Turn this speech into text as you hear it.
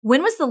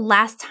When was the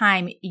last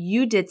time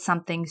you did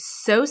something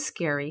so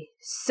scary,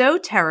 so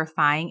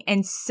terrifying,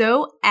 and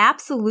so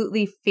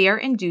absolutely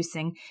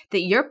fear-inducing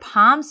that your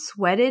palms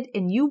sweated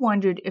and you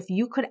wondered if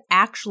you could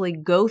actually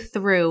go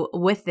through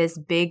with this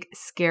big,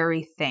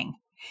 scary thing?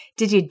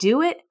 Did you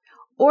do it,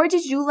 or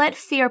did you let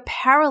fear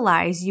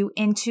paralyze you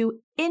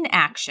into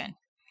inaction?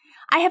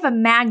 I have a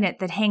magnet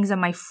that hangs on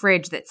my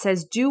fridge that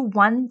says, do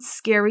one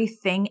scary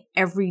thing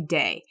every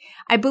day.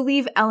 I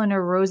believe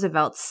Eleanor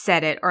Roosevelt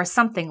said it or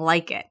something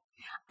like it.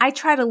 I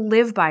try to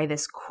live by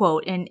this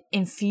quote and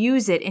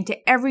infuse it into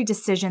every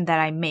decision that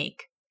I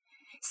make.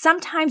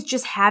 Sometimes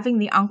just having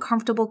the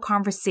uncomfortable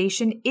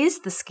conversation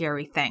is the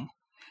scary thing.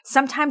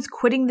 Sometimes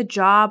quitting the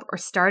job or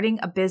starting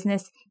a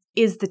business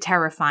is the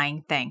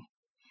terrifying thing.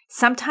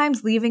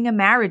 Sometimes leaving a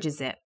marriage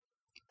is it.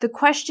 The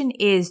question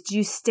is, do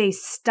you stay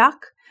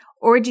stuck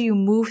or do you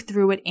move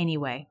through it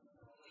anyway?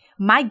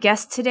 My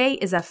guest today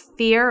is a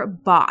fear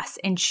boss,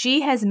 and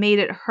she has made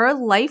it her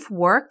life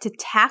work to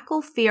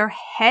tackle fear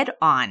head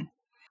on.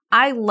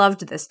 I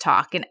loved this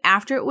talk, and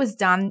after it was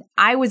done,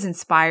 I was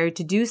inspired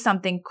to do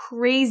something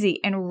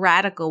crazy and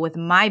radical with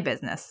my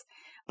business.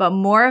 But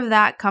more of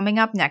that coming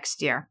up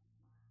next year.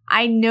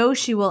 I know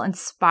she will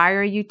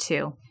inspire you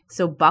too,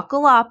 so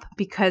buckle up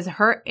because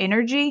her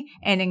energy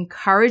and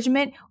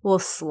encouragement will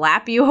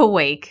slap you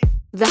awake.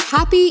 The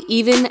Happy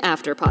Even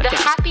After Podcast. The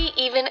Happy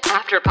Even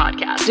After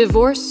Podcast.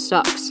 Divorce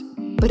sucks,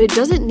 but it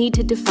doesn't need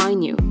to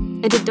define you,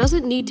 and it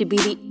doesn't need to be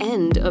the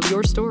end of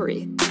your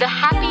story. The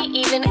Happy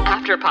Even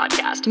After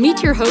Podcast.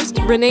 Meet your host,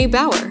 Renee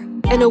Bauer,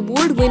 an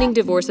award-winning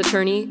divorce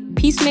attorney,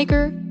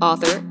 peacemaker,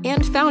 author,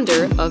 and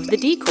founder of The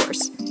D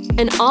Course,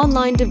 an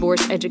online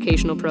divorce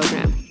educational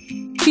program.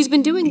 She's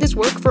been doing this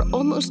work for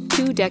almost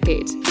 2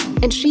 decades,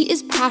 and she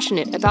is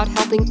passionate about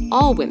helping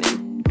all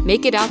women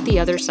make it out the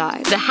other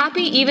side. The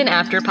Happy Even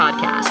After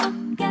Podcast.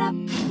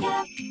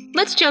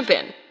 Let's jump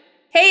in.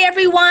 Hey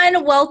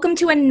everyone, welcome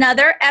to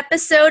another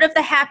episode of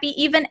the Happy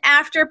Even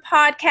After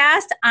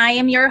Podcast. I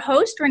am your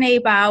host, Renee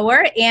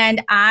Bauer,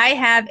 and I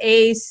have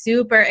a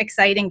super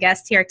exciting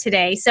guest here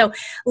today. So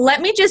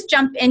let me just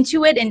jump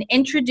into it and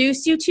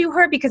introduce you to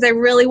her because I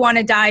really want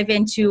to dive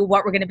into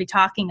what we're going to be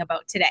talking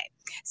about today.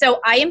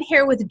 So I am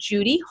here with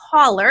Judy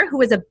Holler,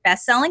 who is a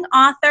best-selling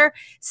author,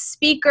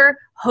 speaker,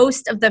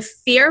 host of the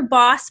Fear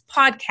Boss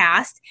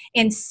podcast,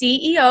 and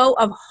CEO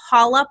of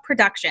Holla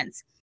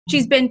Productions.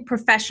 She's been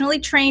professionally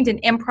trained in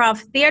improv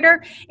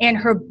theater, and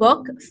her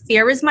book,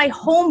 Fear is My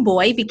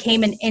Homeboy,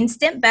 became an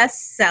instant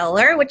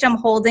bestseller, which I'm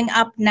holding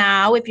up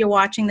now if you're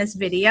watching this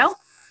video.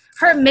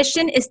 Her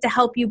mission is to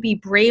help you be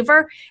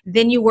braver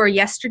than you were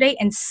yesterday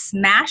and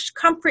smash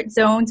comfort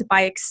zones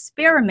by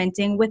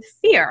experimenting with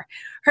fear.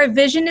 Her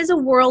vision is a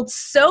world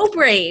so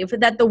brave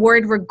that the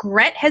word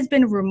regret has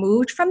been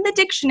removed from the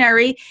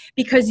dictionary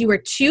because you were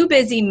too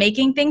busy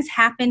making things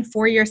happen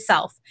for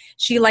yourself.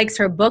 She likes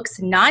her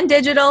books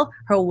non-digital,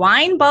 her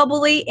wine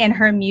bubbly, and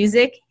her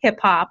music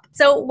hip-hop.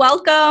 So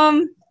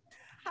welcome.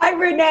 Hi,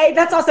 Renee.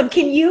 That's awesome.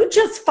 Can you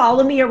just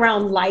follow me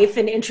around life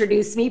and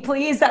introduce me,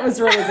 please? That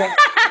was really great.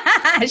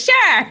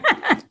 Sure.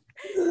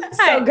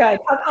 So good.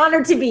 I'm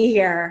honored to be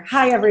here.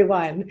 Hi,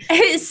 everyone.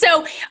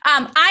 So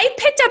I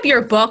picked up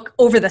your book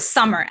over the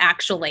summer,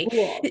 actually.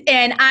 Cool.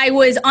 And I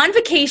was on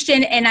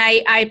vacation and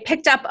I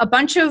picked up a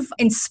bunch of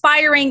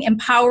inspiring,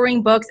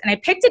 empowering books. And I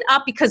picked it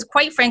up because,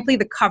 quite frankly,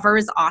 the cover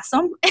is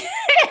awesome.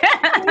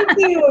 Thank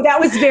you. That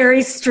was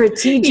very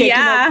strategic.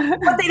 Yeah. You know,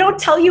 but they don't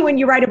tell you when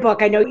you write a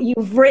book. I know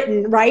you've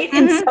written, right?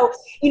 Mm-hmm. And so,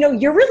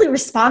 you're really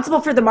responsible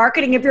for the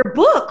marketing of your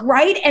book,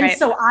 right? And right.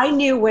 So I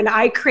knew when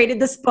I created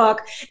this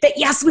book that,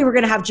 yes, we were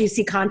going to have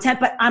juicy content,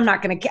 but I'm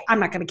not going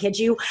to kid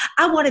you.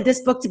 I wanted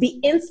this book to be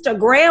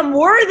Instagram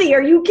worthy.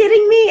 Are you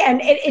kidding me?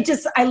 And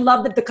I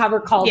love that the cover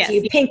called to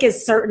you. Pink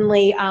is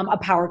certainly a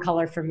power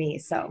color for me.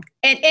 So.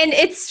 And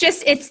it's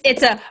just,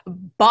 it's a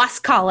boss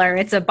color.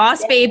 It's a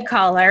boss babe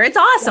color. It's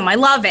awesome. I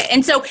love it.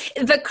 And so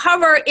the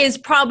cover is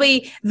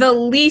probably the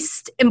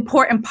least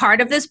important part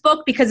of this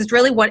book because it's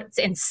really what's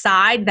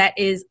inside that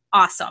is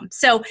awesome.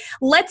 So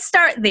let's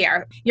start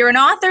there. You're an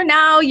author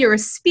now, you're a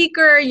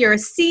speaker, you're a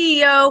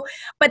CEO,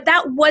 but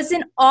that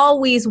wasn't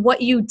always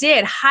what you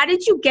did. How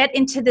did you get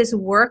into this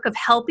work of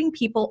helping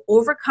people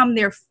overcome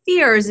their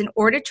fears in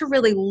order to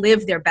really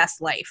live their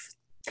best life?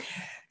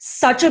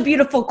 Such a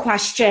beautiful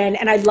question.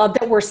 And I love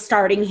that we're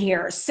starting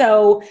here.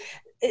 So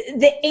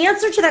the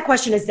answer to that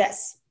question is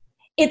this.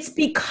 It's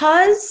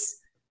because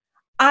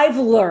I've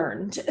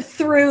learned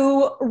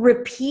through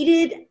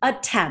repeated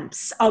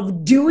attempts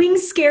of doing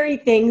scary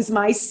things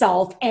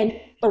myself and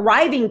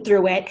thriving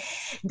through it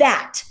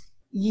that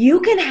you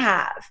can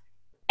have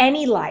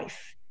any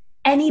life,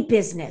 any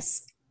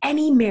business,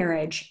 any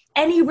marriage,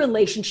 any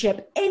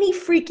relationship, any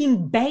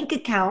freaking bank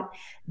account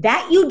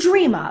that you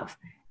dream of,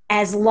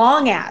 as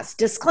long as,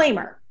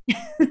 disclaimer,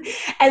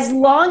 as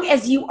long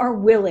as you are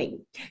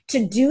willing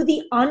to do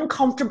the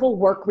uncomfortable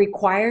work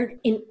required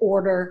in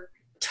order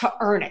to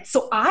earn it.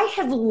 So I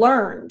have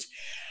learned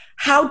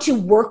how to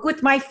work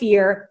with my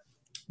fear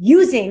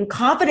using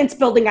confidence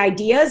building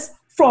ideas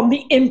from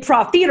the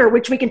improv theater,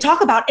 which we can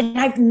talk about. And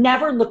I've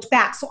never looked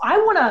back. So I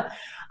want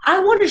I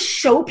want to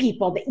show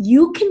people that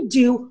you can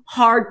do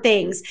hard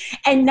things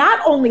and not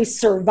only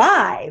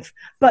survive,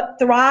 but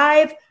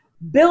thrive,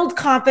 build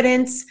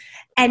confidence,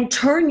 and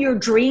turn your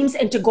dreams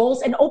into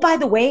goals. And oh, by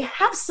the way,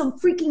 have some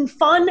freaking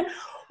fun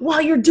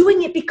while you're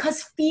doing it,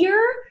 because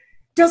fear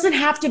doesn't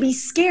have to be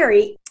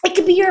scary. It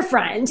can be your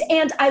friend.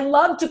 And I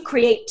love to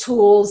create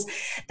tools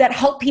that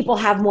help people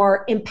have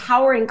more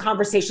empowering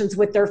conversations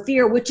with their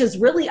fear, which is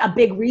really a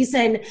big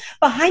reason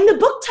behind the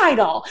book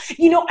title.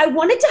 I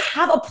wanted to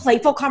have a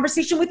playful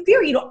conversation with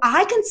fear.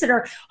 I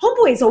consider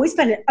homeboy has always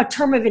been a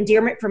term of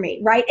endearment for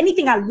me, right?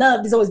 Anything I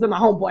loved has always been my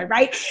homeboy,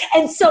 right?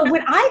 And so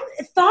when I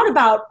thought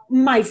about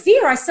my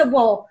fear, I said,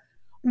 well,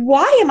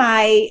 why am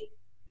I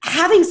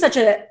having such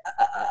a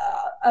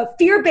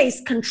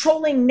fear-based,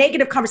 controlling,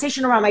 negative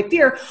conversation around my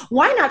fear?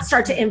 Why not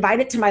start to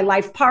invite it to my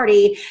life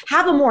party,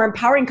 have a more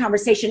empowering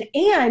conversation,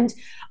 and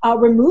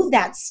remove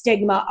that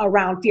stigma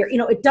around fear?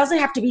 It doesn't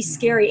have to be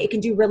scary. It can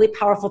do really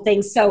powerful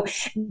things. So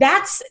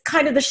that's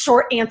kind of the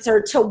short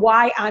answer to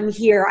why I'm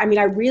here. I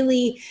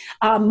really,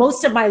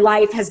 most of my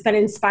life has been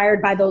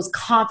inspired by those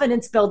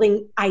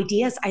confidence-building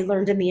ideas I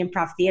learned in the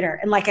improv theater.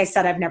 And like I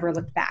said, I've never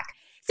looked back.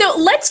 So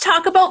let's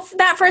talk about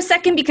that for a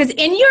second, because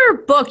in your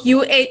book,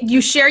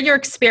 you share your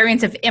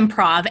experience of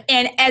improv.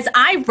 And as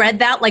I read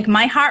that,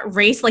 my heart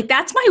raced.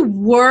 That's my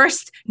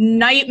worst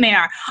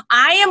nightmare.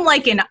 I am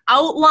like an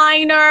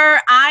outliner.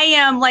 I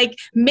am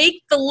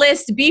make the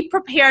list, be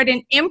prepared.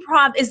 And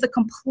improv is the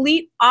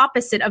complete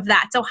opposite of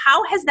that. So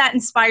how has that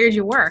inspired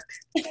your work?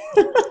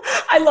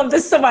 I love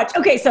this so much.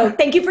 Okay, so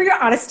thank you for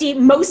your honesty.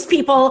 Most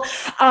people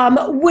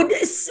would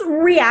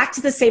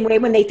react the same way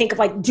when they think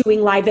of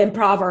doing live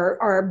improv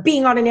or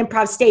being on an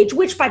improv stage,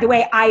 which, by the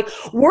way, I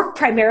work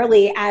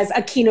primarily as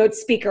a keynote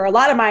speaker. A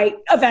lot of my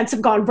events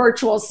have gone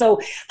virtual,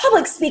 so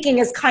public speaking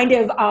is kind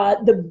of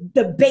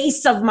the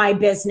base of my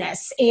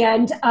business.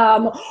 And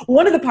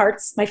one of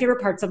my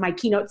favorite parts of my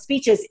keynote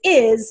speeches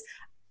is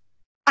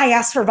I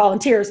ask for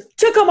volunteers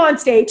to come on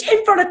stage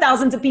in front of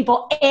thousands of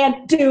people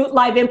and do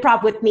live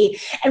improv with me.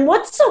 And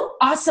what's so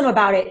awesome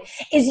about it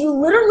is you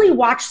literally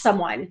watch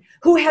someone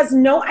who has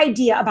no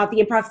idea about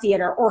the improv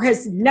theater or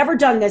has never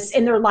done this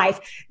in their life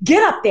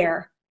get up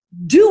there,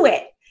 do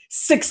it,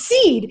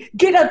 succeed,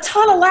 get a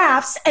ton of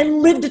laughs,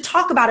 and live to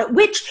talk about it,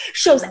 which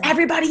shows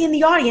everybody in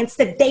the audience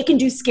that they can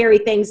do scary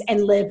things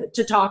and live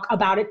to talk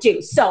about it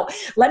too. So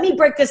let me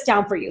break this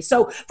down for you.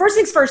 So first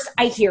things first,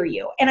 I hear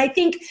you. And I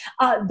think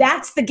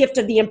that's the gift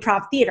of the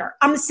improv theater.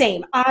 I'm the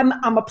same.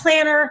 I'm a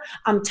planner.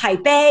 I'm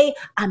type A.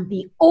 I'm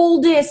the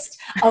oldest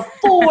of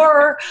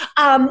four.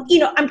 I'm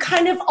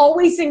kind of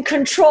always in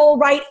control,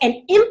 right? And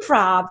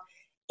improv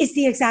is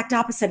the exact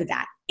opposite of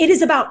that. It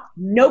is about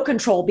no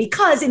control,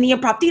 because in the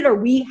improv theater,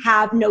 we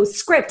have no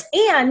script,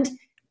 and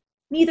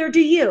neither do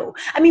you.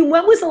 When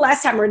was the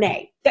last time,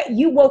 Renee, that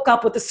you woke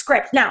up with a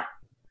script? Now,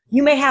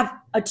 you may have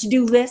a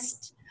to-do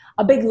list,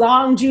 a big,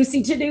 long,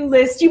 juicy to-do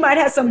list. You might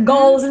have some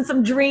goals and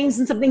some dreams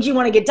and some things you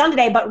want to get done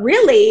today, but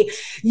really,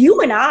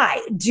 you and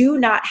I do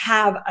not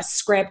have a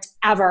script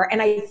ever.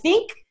 And I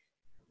think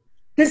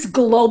this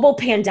global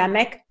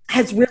pandemic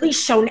has really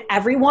shown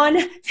everyone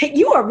that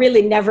you are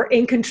really never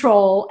in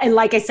control. And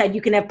like I said,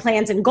 you can have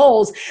plans and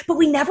goals, but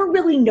we never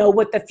really know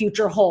what the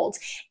future holds.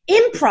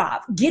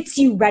 Improv gets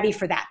you ready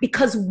for that,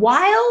 because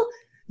while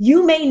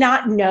you may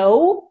not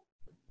know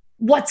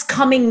what's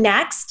coming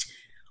next,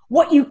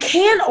 what you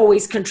can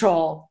always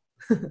control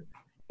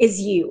is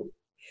you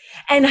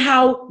and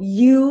how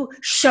you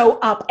show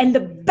up. And the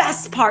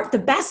best part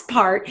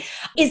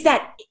is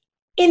that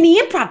in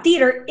the improv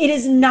theater, it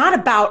is not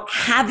about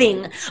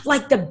having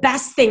the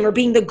best thing or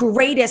being the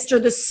greatest or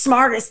the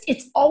smartest.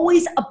 It's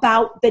always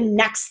about the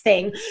next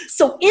thing.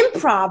 So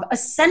improv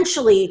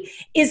essentially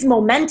is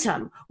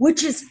momentum,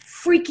 which is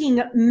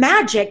freaking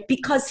magic,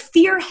 because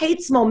fear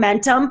hates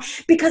momentum,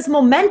 because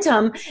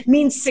momentum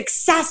means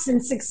success,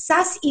 and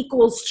success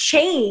equals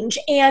change.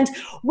 And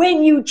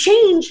when you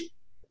change,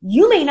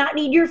 you may not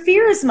need your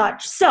fear as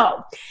much.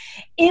 So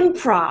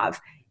improv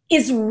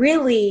is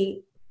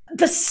really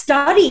the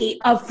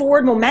study of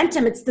forward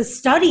momentum. It's the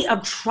study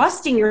of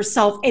trusting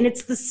yourself. And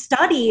it's the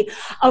study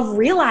of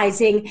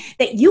realizing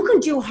that you can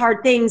do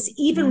hard things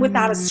even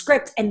without a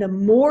script. And the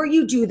more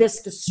you do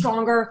this, the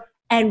stronger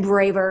and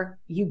braver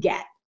you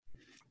get.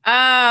 Oh,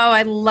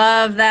 I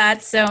love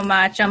that so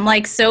much.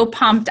 I'm so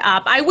pumped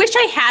up. I wish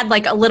I had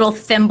a little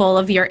thimble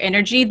of your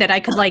energy that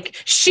I could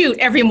shoot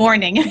every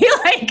morning.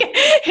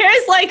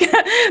 Here's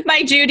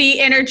my Judy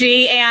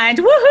energy, and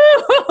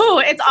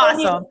woohoo, it's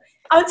awesome.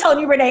 I'm telling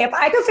you, Renee, if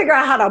I could figure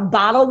out how to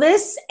bottle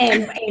this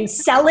and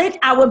sell it,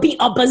 I would be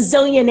a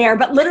bazillionaire.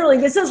 But literally,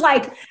 this is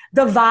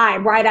the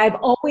vibe, right?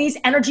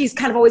 Energy's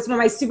kind of always been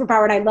my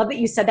superpower. And I love that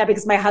you said that,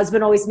 because my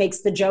husband always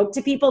makes the joke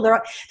to people.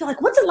 They're like,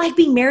 what's it like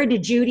being married to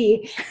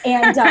Judy?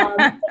 And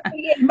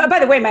by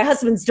the way, my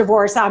husband's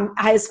divorced.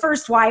 His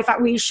first wife,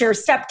 we share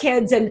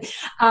stepkids. And,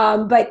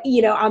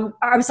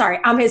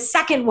 I'm his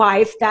second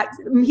wife.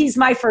 He's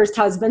my first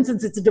husband,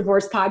 since it's a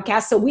divorce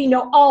podcast. So we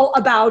know all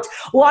about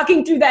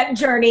walking through that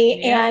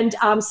journey and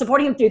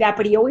supporting him through that.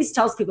 But he always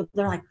tells people,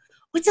 they're like,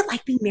 what's it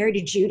like being married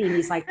to Judy? And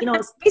he's like,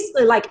 it's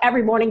basically like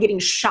every morning getting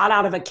shot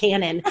out of a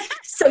cannon.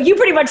 So you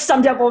pretty much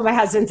summed up what my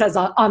husband says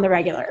on the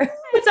regular.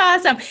 That's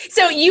awesome.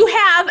 So you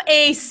have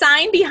a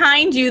sign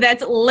behind you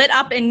that's lit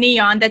up in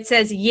neon that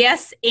says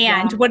yes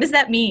and. What does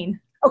that mean?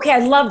 Okay, I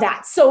love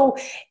that. So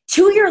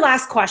to your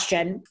last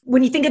question,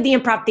 when you think of the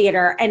improv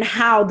theater and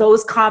how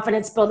those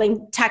confidence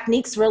building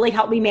techniques really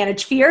help me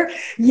manage fear,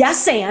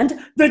 yes and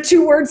the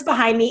two words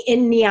behind me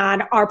in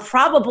neon are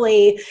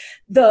probably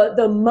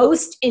the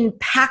most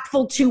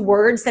impactful two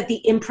words that the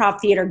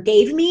improv theater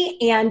gave me.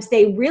 And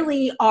they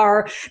really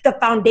are the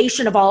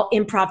foundation of all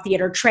improv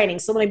theater training.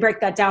 So let me break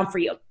that down for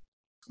you.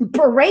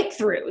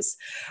 Breakthroughs.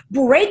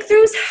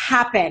 Breakthroughs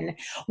happen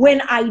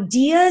when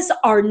ideas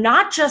are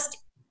not just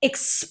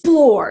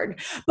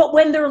explored, but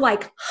when they're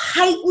like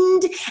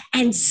heightened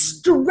and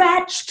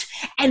stretched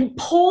and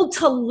pulled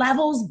to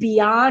levels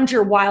beyond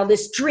your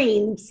wildest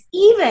dreams,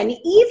 even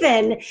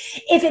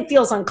if it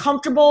feels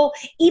uncomfortable,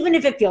 even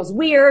if it feels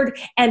weird,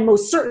 and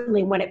most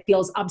certainly when it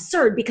feels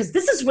absurd, because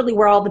this is really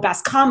where all the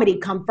best comedy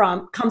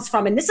comes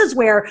from. And this is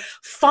where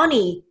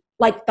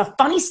the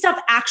funny stuff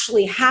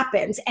actually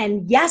happens.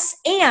 And yes,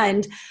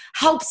 and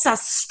helps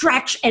us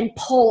stretch and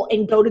pull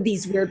and go to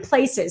these weird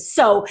places.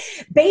 So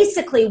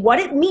basically what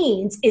it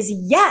means is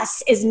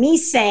yes is me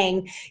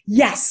saying,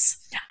 yes,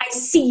 I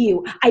see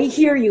you. I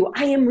hear you.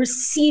 I am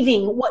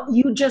receiving what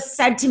you just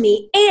said to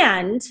me.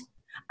 And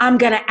I'm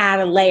going to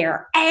add a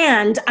layer,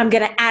 and I'm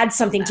going to add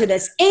something to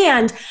this,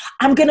 and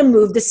I'm going to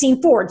move the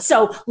scene forward.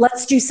 So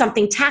let's do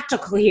something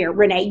tactical here.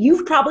 Renee,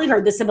 you've probably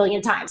heard this a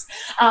million times.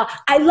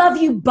 I love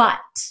you, but.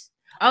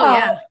 Oh,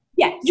 yeah.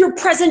 Yeah, your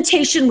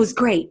presentation was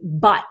great,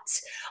 but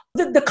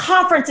the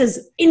conference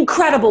is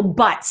incredible,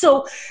 but.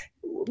 So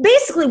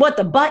basically what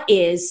the but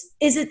is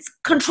it's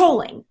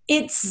controlling.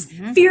 It's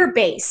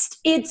fear-based.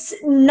 It's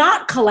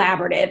not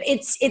collaborative.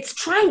 It's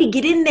trying to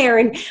get in there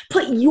and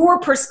put your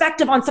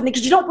perspective on something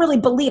because you don't really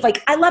believe.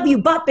 Like, I love you,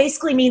 but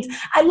basically means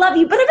I love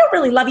you, but I don't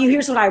really love you.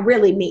 Here's what I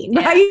really mean,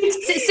 right?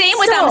 Same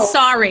with I'm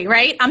sorry,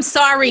 right? I'm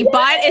sorry,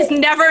 but is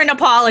never an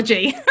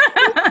apology.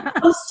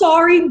 I'm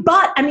sorry,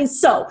 but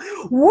so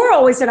we're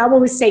always, and I'm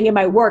always saying in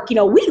my work,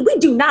 we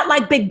do not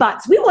like big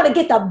buts. We want to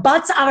get the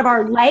buts out of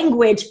our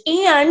language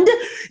and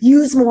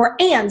use more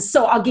ands.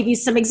 So I'll give you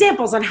some examples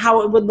on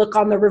how it would look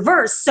on the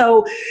reverse.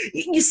 So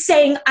you're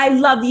saying, I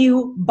love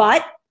you,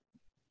 but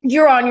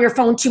you're on your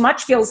phone too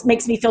much,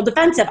 makes me feel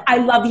defensive. I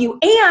love you,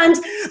 and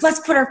let's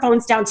put our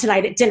phones down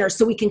tonight at dinner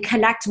so we can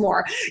connect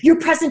more. Your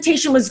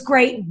presentation was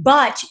great,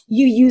 but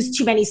you used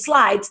too many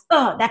slides.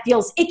 That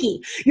feels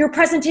icky. Your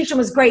presentation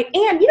was great,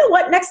 and you know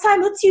what? Next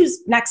time, let's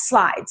use next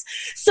slides.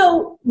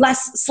 So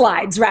less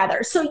slides,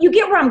 rather. So you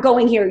get where I'm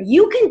going here.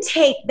 You can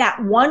take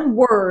that one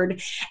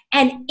word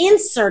and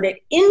insert it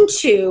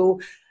into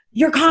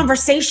your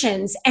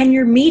conversations and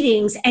your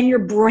meetings and your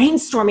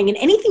brainstorming and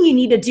anything you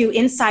need to do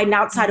inside and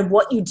outside of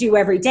what you do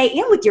every day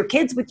and with your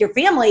kids, with your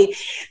family,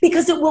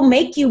 because it will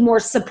make you more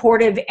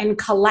supportive and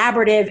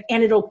collaborative,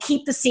 and it'll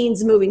keep the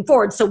scenes moving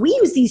forward. So we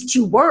use these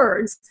two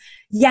words,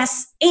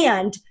 yes,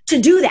 and to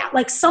do that.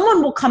 Like,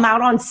 someone will come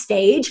out on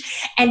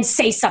stage and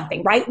say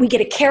something, right? We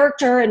get a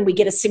character and we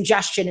get a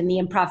suggestion in the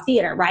improv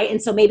theater, right?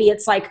 And so maybe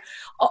it's like,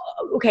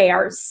 okay,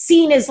 our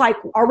scene is like,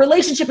 our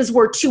relationship is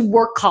we're two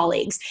work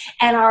colleagues,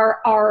 and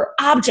our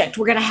object,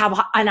 we're going to have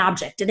an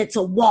object, and it's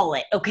a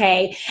wallet,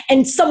 okay?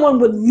 And someone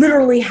would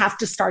literally have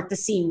to start the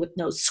scene with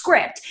no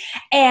script.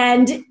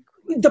 And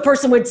the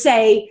person would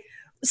say,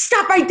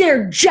 stop right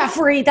there,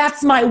 Jeffrey,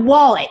 that's my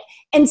wallet.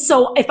 And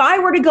so if I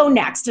were to go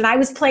next and I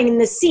was playing in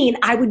this scene,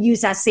 I would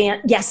use yes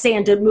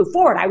and to move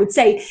forward. I would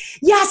say,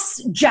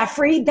 yes,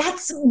 Jeffrey,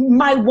 that's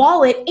my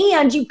wallet,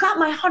 and you've got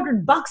my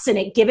 $100 in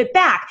it, give it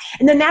back.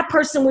 And then that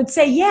person would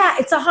say, yeah,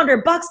 it's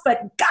 $100,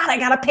 but God, I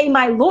got to pay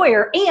my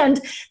lawyer,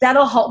 and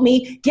that'll help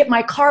me get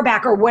my car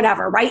back or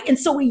whatever, right? And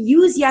so we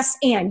use yes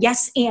and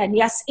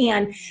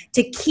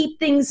to keep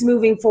things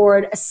moving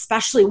forward,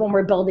 especially when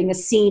we're building a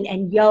scene.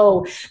 And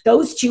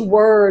those two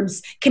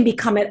words can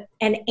become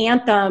an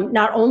anthem,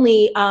 not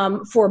only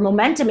for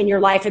momentum in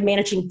your life and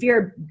managing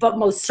fear, but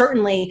most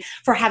certainly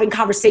for having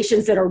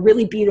conversations that are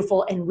really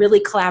beautiful and really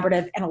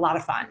collaborative and a lot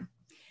of fun.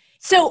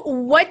 So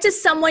what does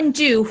someone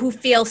do who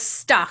feels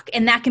stuck?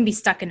 And that can be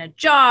stuck in a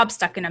job,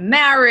 stuck in a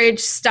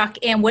marriage, stuck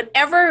in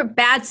whatever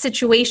bad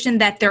situation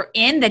that they're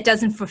in that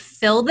doesn't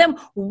fulfill them.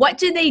 What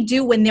do they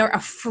do when they're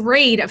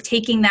afraid of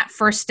taking that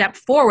first step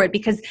forward?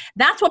 Because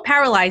that's what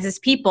paralyzes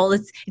people.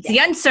 It's the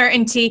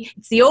uncertainty,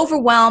 it's the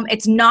overwhelm,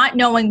 it's not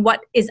knowing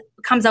what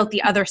comes out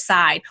the other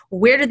side.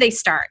 Where do they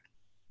start?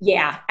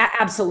 Yeah,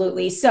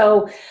 absolutely.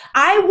 So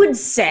I would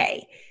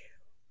say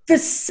the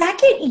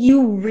second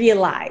you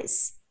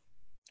realize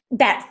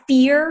that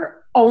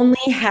fear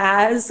only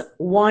has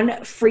one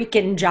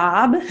freaking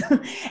job,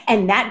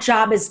 and that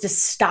job is to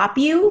stop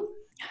you,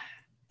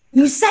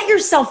 you set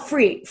yourself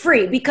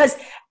free, because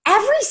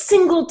every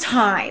single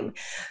time,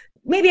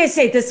 maybe I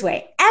say it this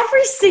way,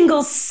 every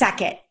single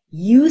second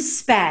you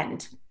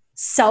spend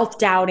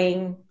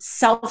self-doubting,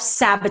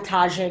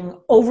 self-sabotaging,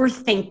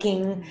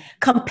 overthinking,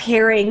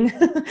 comparing,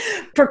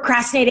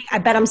 procrastinating. I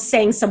bet I'm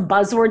saying some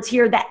buzzwords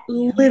here that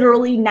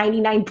literally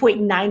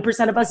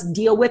 99.9% of us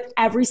deal with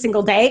every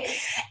single day.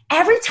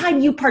 Every time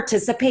you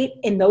participate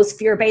in those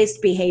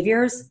fear-based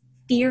behaviors,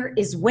 fear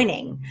is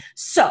winning.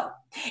 So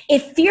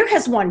if fear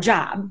has one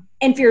job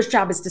and fear's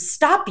job is to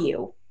stop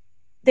you,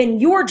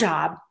 then your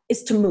job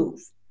is to move,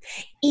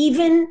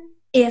 even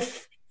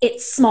if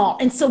it's small.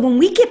 And so when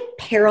we get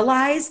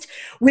paralyzed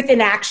with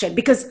inaction,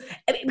 because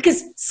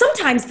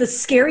sometimes the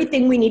scary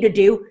thing we need to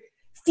do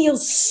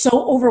feels so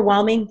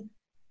overwhelming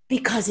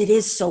because it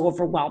is so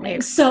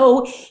overwhelming.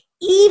 So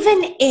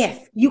even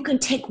if you can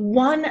take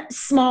one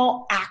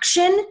small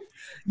action,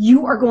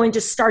 you are going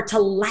to start to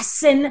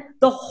lessen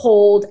the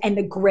hold and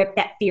the grip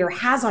that fear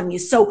has on you.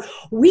 So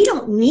we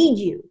don't need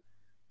you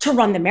to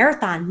run the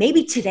marathon.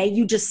 Maybe today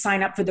you just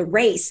sign up for the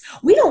race.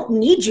 We don't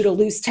need you to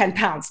lose 10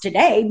 pounds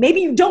today. Maybe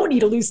you don't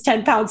need to lose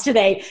 10 pounds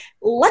today.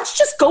 Let's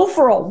just go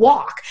for a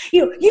walk.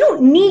 You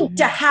don't need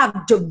to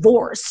have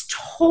divorce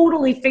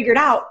totally figured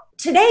out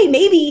today.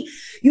 Maybe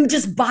you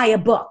just buy a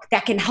book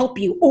that can help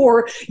you,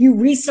 or you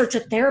research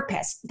a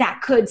therapist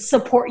that could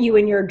support you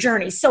in your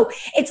journey. So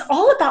it's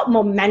all about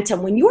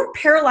momentum. When you're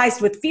paralyzed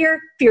with fear,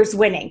 fear's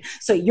winning.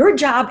 So your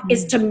job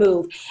is to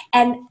move.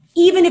 And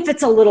even if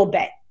it's a little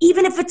bit,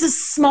 even if it's a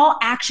small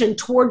action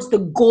towards the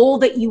goal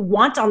that you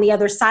want on the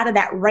other side of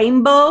that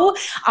rainbow,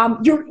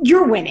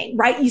 you're winning,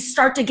 right? You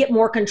start to get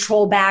more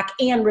control back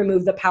and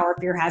remove the power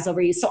fear has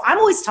over you. So I'm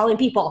always telling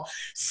people,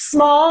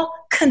 small,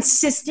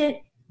 consistent,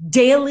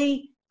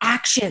 daily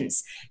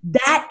actions.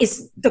 That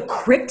is the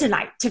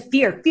kryptonite to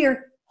fear.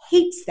 Fear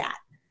hates that.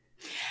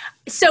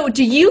 So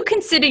do you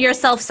consider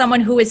yourself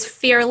someone who is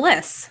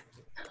fearless?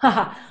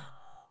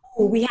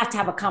 We have to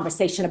have a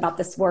conversation about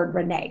this word,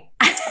 Renee.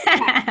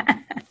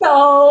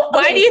 So,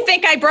 why do you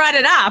think I brought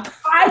it up?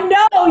 I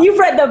know you've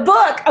read the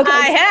book. Okay,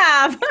 I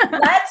have.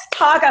 Let's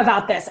talk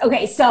about this.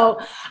 Okay, so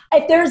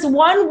if there's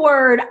one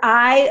word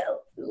I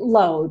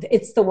loathe,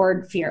 it's the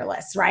word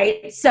fearless,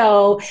 right?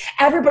 So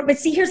everybody, but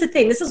see, here's the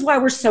thing. This is why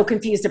we're so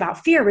confused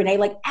about fear, Renee.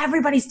 Like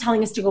everybody's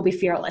telling us to go be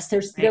fearless.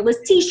 There's fearless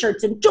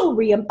t-shirts and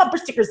jewelry and bumper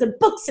stickers and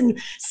books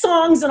and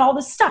songs and all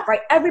this stuff,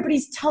 right?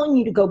 Everybody's telling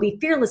you to go be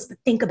fearless, but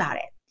think about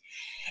it.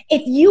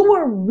 If you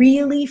were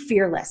really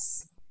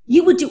fearless,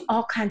 you would do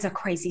all kinds of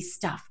crazy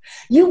stuff.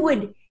 You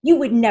would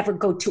never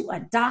go to a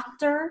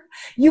doctor.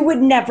 You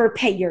would never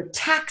pay your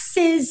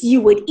taxes.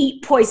 You would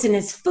eat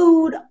poisonous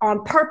food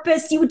on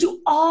purpose. You'd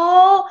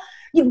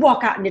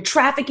walk out into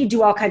traffic. You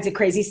do all kinds of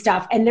crazy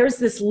stuff. And there's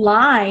this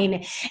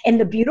line in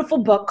the beautiful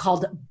book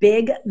called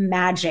Big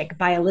Magic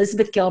by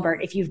Elizabeth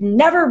Gilbert. If you've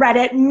never read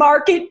it,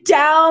 mark it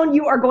down.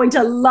 You are going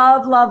to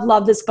love, love,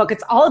 love this book.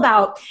 It's all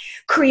about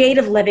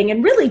creative living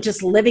and really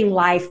just living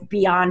life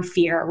beyond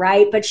fear,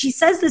 right? But she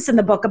says this in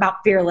the book about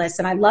fearless,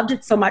 and I loved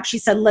it so much. She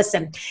said,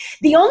 listen,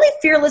 the only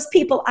fearless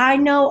people I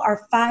know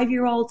are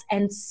 5-year-olds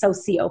and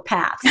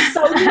sociopaths.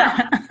 So no,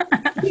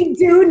 we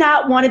do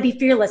not want to be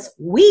fearless.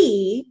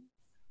 We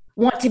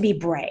want to be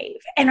brave.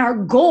 And our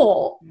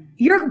goal,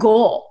 your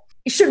goal,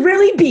 should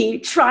really be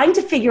trying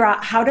to figure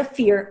out how to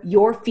fear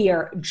your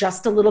fear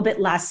just a little bit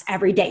less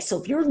every day. So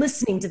if you're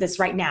listening to this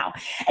right now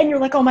and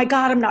you're like, oh my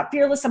God, I'm not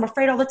fearless, I'm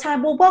afraid all the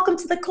time. Well, welcome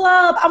to the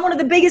club. I'm one of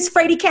the biggest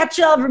fraidy cats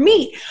you'll ever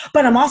meet,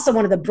 but I'm also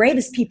one of the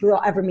bravest people you'll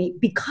ever meet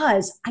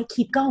because I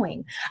keep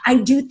going. I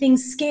do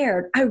things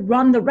scared. I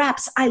run the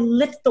reps. I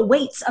lift the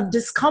weights of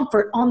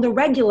discomfort on the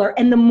regular.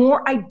 And the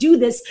more I do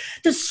this,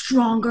 the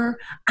stronger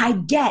I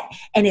get.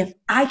 And if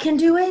I can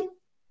do it,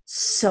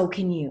 so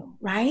can you,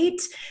 right?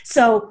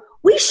 So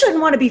we shouldn't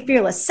want to be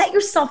fearless. Set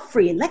yourself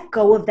free. Let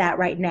go of that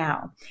right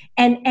now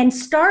and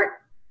start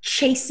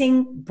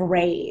chasing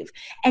brave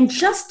and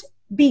just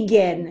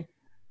begin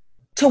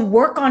to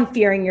work on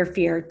fearing your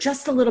fear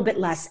just a little bit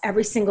less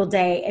every single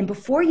day. And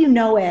before you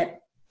know it,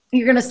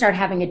 you're going to start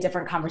having a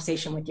different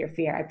conversation with your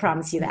fear. I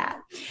promise you that.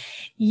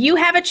 You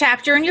have a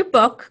chapter in your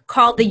book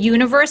called The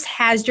Universe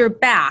Has Your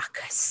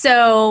Back.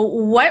 So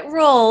what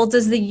role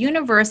does the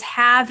universe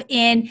have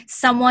in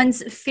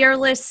someone's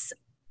fearless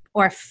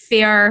or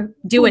fear,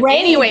 do it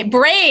anyway,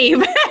 brave,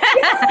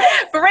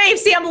 brave.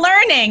 See, I'm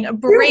learning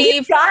brave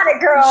you got it,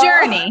 girl.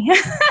 Journey.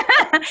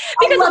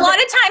 Because a lot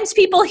of times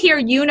people hear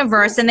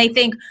universe and they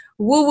think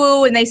woo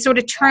woo and they sort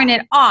of turn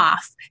it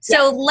off.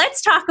 So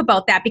let's talk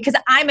about that because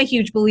I'm a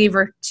huge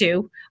believer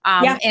too.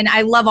 And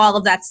I love all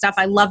of that stuff.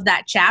 I love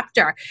that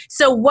chapter.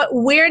 So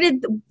where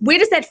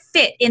does that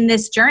fit in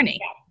this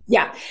journey?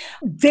 Yeah,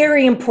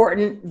 very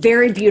important,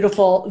 very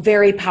beautiful,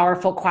 very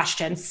powerful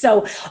question.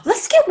 So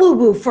let's get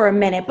woo-woo for a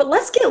minute, but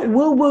let's get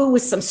woo-woo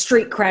with some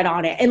street cred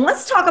on it. And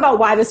let's talk about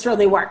why this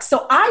really works.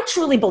 So I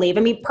truly believe,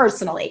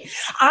 personally,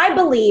 I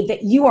believe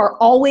that you are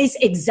always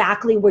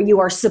exactly where you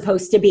are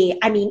supposed to be.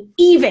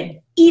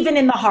 Even even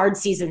in the hard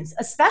seasons,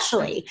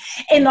 especially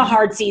in the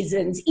hard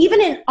seasons, even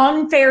in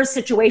unfair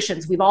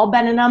situations. We've all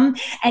been in them.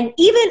 And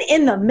even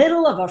in the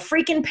middle of a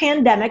freaking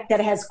pandemic that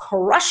has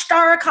crushed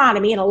our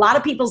economy and a lot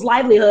of people's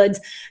livelihoods,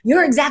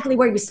 you're exactly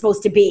where you're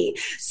supposed to be.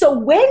 So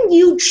when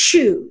you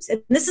choose,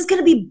 and this is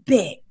going to be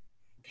big,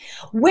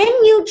 when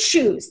you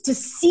choose to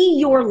see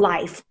your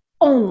life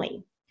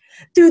only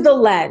through the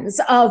lens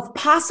of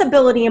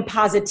possibility and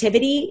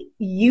positivity,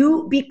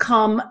 you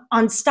become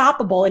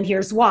unstoppable. And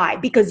here's why.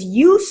 Because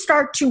you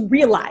start to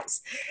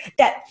realize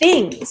that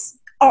things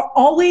are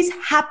always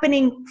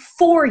happening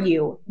for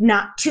you,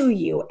 not to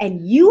you.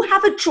 And you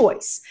have a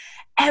choice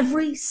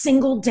every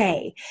single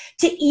day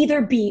to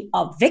either be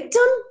a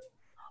victim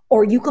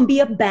or you can be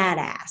a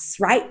badass,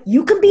 right?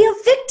 You can be a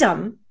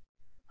victim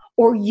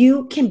or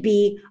you can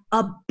be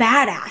a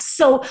badass.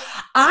 So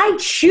I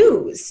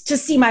choose to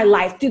see my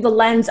life through the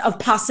lens of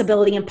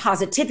possibility and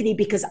positivity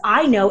because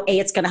I know, A,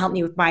 it's going to help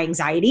me with my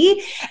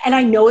anxiety, and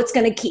I know it's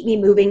going to keep me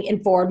moving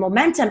in forward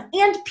momentum.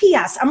 And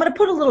P.S., I'm going to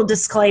put a little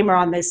disclaimer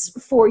on this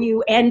for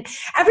you and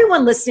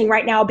everyone listening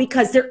right now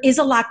because there is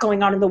a lot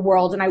going on in the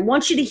world, and I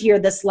want you to hear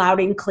this loud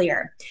and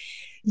clear.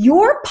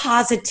 Your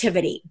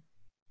positivity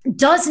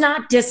does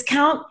not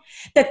discount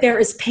that there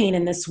is pain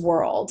in this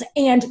world,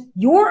 and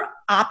your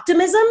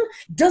optimism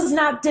does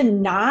not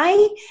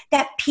deny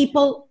that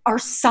people are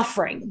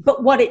suffering.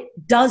 But what it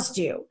does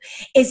do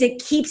is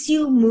it keeps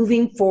you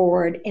moving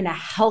forward in a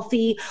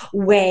healthy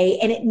way.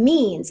 And it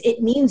means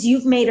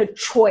you've made a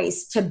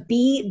choice to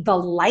be the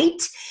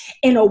light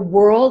in a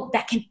world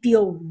that can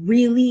feel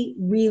really,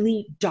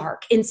 really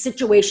dark, in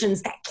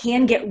situations that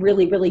can get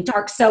really, really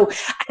dark. So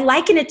I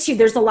liken it to,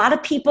 there's a lot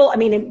of people, I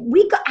mean,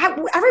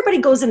 everybody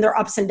goes in their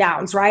ups and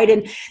downs, right?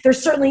 And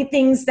there's certainly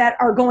things that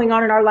are going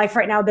on in our life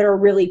right now that are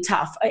really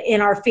tough in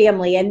our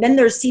family. And then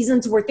there's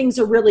seasons where things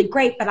are really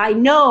great. But I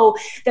know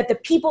that the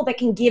people that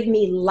can give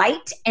me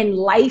light and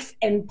life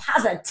and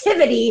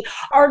positivity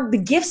are the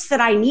gifts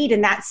that I need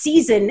in that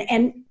season.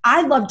 And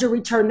I love to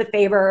return the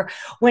favor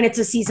when it's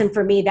a season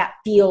for me that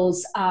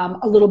feels a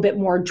little bit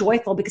more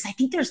joyful, because I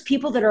think there's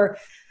people that are,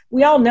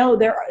 we all know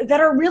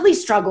that are really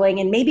struggling,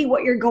 and maybe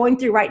what you're going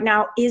through right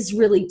now is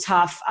really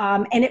tough,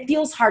 and it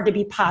feels hard to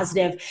be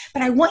positive.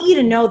 But I want you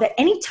to know that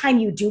anytime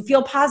you do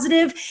feel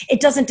positive, it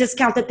doesn't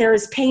discount that there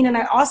is pain. And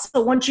I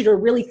also want you to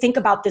really think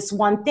about this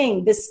one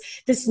thing,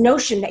 this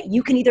notion that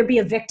you can either be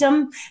a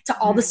victim to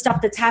all the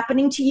stuff that's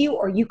happening to you,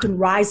 or you can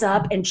rise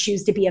up and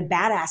choose to be a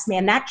badass,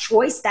 man. That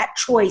choice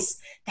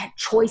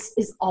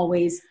is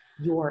always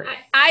yours.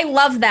 I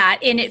love that.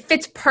 And it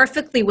fits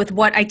perfectly with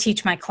what I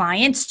teach my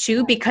clients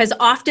too, because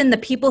often the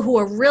people who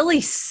are really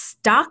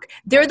stuck,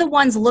 they're the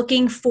ones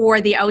looking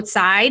for the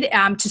outside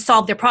to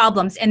solve their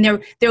problems. And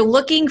they're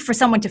looking for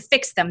someone to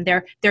fix them,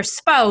 their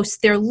spouse,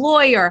 their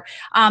lawyer.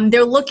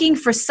 They're looking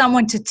for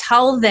someone to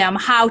tell them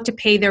how to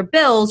pay their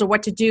bills or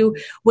what to do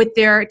with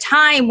their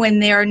time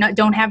when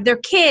don't have their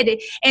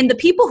kid. And the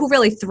people who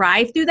really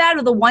thrive through that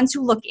are the ones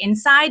who look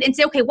inside and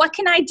say, okay, what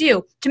can I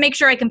do to make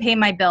sure I can pay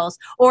my bills,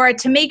 or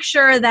to make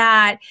sure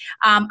that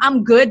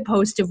I'm good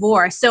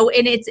post-divorce? So,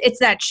 and it's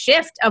that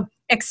shift of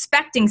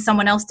expecting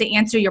someone else to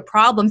answer your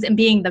problems and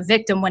being the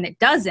victim when it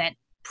doesn't,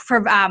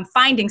 for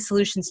finding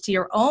solutions to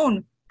your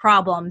own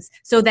problems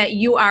so that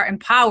you are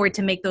empowered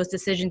to make those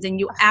decisions, and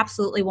you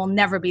absolutely will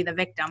never be the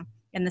victim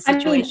in the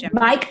situation.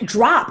 I mean, mic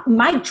drop,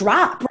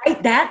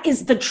 right? That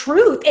is the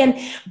truth. And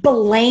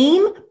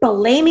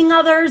blaming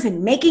others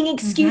and making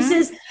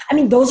excuses. Mm-hmm. I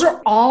mean, those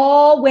are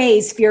all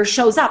ways fear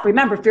shows up.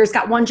 Remember, fear's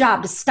got one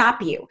job: to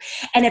stop you.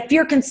 And if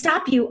fear can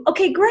stop you,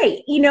 okay,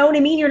 great. You know what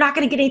I mean? You're not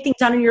going to get anything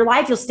done in your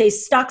life. You'll stay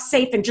stuck,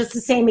 safe, and just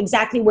the same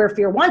exactly where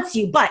fear wants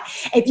you. But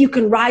if you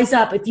can rise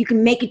up, if you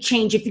can make a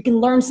change, if you can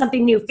learn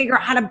something new, figure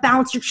out how to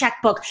balance your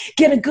checkbook,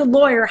 get a good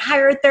lawyer,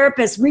 hire a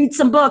therapist, read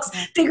some books,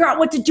 figure out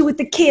what to do with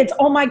the kids.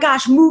 Oh my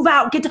gosh, move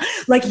out,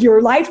 like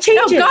your life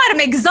changes. Oh God, I'm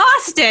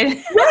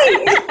exhausted.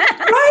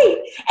 Right.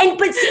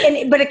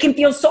 But it can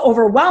feel so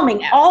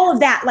overwhelming. Yeah. All of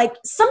that, like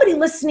somebody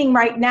listening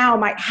right now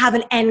might have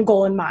an end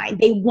goal in mind.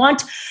 They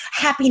want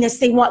happiness.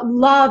 They want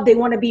love. They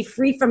want to be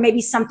free from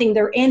maybe something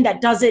they're in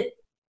that doesn't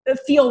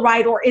feel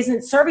right or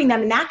isn't serving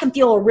them. And that can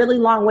feel a really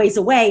long ways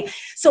away.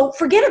 So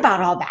forget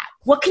about all that.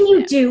 What can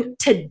you do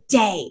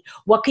today?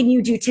 What can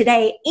you do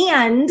today?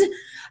 And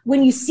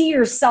when you see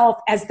yourself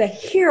as the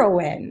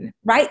heroine,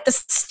 right? The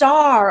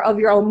star of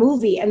your own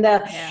movie and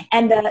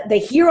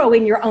the hero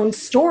in your own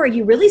story,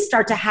 you really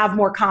start to have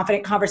more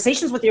confident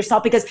conversations with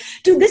yourself, because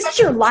dude, this is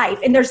your life.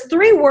 And there's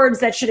 3 words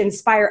that should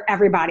inspire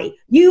everybody.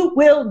 You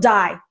will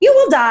die. You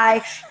will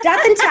die.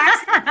 Death and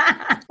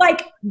tax.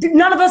 Like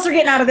none of us are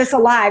getting out of this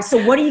alive.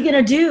 So what are you going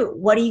to do?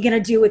 What are you going to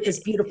do with this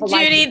beautiful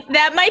life? Judy,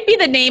 that might be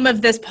the name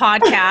of this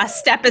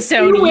podcast episode.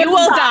 You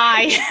will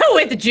die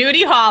with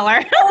Judy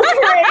Holler.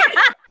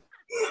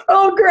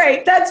 Oh,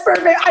 great. That's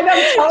perfect. I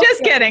know.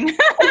 Just kidding.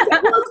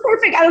 It's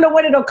perfect. I don't know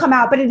when it'll come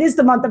out, but it is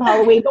the month of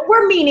Halloween. But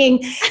we're meaning,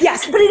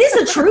 yes, but it is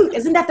the truth.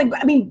 Isn't that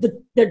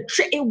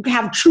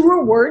have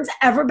truer words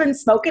ever been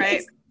spoken?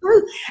 Right. It's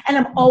truth. And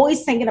I'm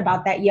always thinking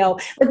about that, yo.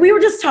 Like we were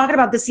just talking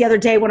about this the other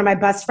day, one of my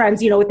best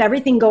friends, with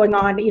everything going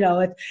on,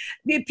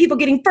 with people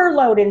getting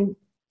furloughed and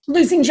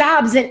losing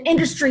jobs and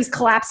industries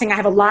collapsing. I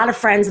have a lot of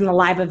friends in the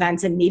live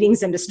events and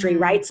meetings industry,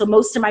 right? So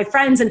most of my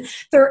friends, and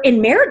they're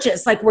in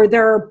marriages, like where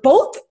they're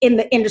both in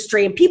the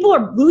industry and people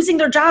are losing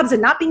their jobs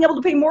and not being able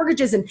to pay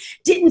mortgages and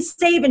didn't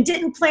save and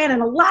didn't plan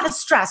and a lot of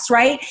stress,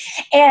 right?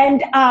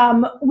 And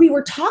we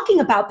were talking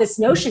about this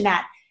notion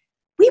that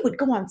we would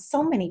go on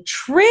so many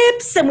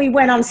trips and we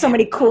went on so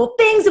many cool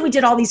things and we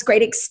did all these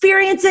great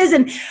experiences.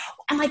 And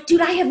I'm like,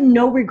 dude, I have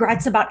no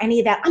regrets about any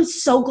of that. I'm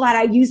so glad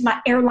I used my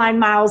airline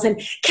miles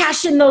and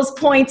cashed in those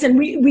points. And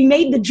we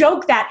made the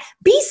joke that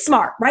be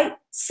smart, right?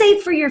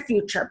 Save for your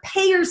future.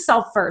 Pay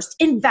yourself first.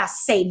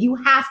 Invest, save. You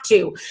have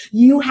to.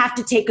 You have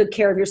to take good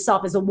care of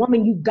yourself. As a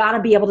woman, you got to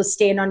be able to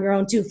stand on your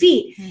own 2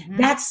 feet. Mm-hmm.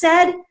 That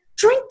said,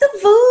 drink the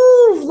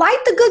Veuve, light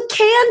the good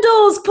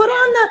candles, put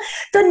on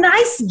the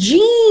nice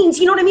jeans.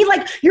 You know what I mean?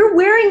 Like you're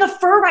wearing a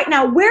fur right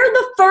now. Wear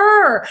the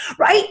fur,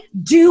 right?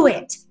 Do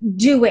it.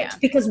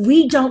 Because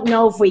we don't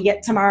know if we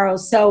get tomorrow.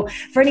 So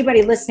for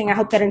anybody listening, I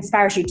hope that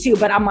inspires you too.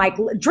 But I'm like,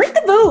 drink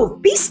the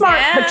Veuve. Be smart,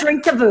 but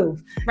drink the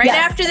Veuve. Right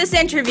after this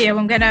interview,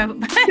 I'm going to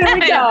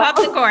pop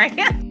the cork.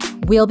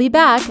 We'll be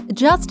back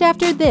just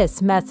after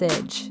this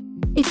message.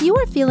 If you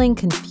are feeling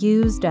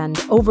confused and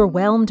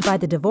overwhelmed by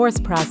the divorce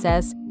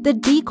process, the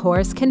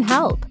D-Course can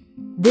help.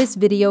 This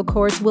video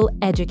course will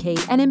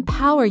educate and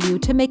empower you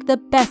to make the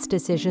best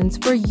decisions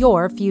for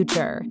your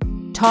future.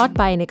 Taught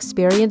by an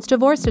experienced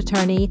divorce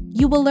attorney,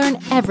 you will learn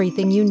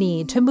everything you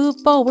need to move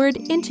forward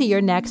into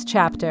your next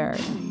chapter.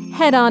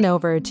 Head on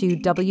over to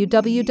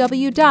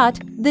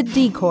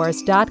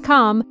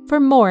www.thedcourse.com for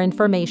more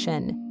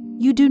information.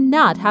 You do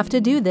not have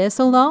to do this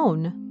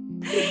alone.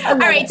 All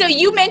right. So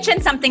you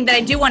mentioned something that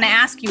I do want to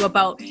ask you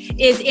about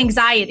is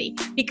anxiety,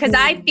 because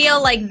I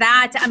feel like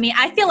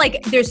I feel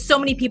like there's so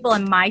many people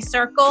in my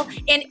circle,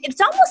 and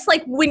it's almost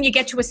like when you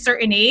get to a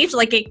certain age,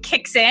 like it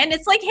kicks in.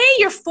 It's like, hey,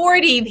 you're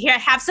 40,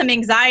 have some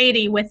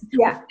anxiety with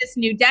this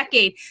new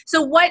decade.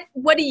 So what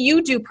do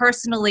you do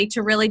personally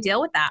to really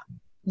deal with that?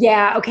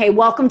 Yeah. Okay.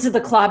 Welcome to the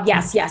club.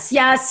 Yes.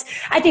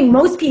 I think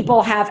most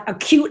people have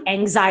acute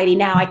anxiety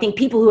now. I think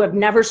people who have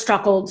never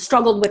struggled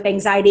with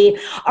anxiety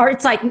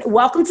it's like,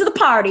 welcome to the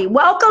party.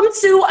 Welcome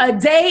to a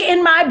day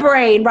in my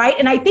brain. Right.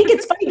 And I think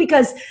it's funny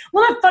because,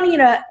 well, not funny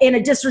in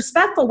a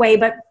disrespectful way,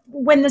 but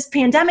when this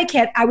pandemic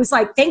hit, I was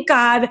like, thank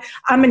God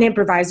I'm an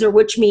improviser,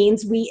 which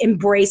means we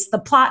embrace the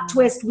plot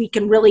twist. We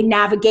can really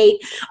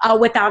navigate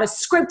without a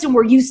script, and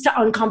we're used to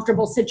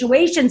uncomfortable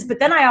situations. But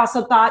then I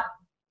also thought,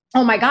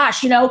 oh my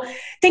gosh,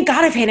 thank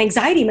God I've had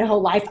anxiety my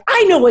whole life.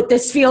 I know what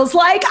this feels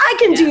like. I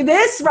can do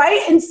this,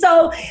 right? And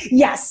so,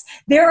 yes,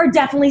 there are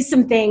definitely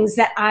some things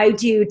that I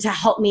do to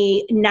help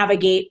me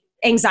navigate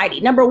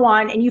anxiety. Number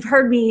one, and you've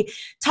heard me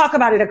talk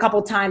about it a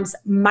couple times,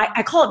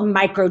 I call it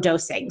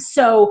microdosing.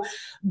 So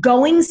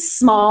going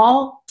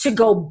small to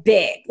go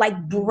big,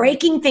 like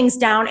breaking things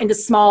down into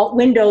small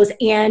windows.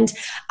 And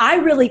I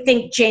really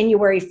think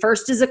January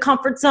 1st is a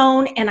comfort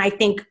zone. And I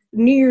think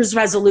New Year's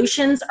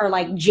resolutions are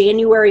like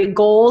January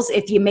goals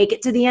if you make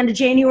it to the end of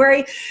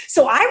January.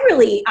 So I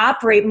really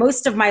operate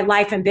most of my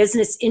life and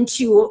business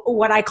into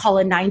what I call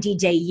a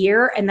 90-day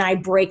year, and then I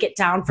break it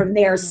down from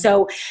there.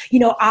 So,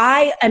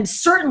 I am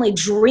certainly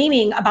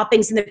dreaming about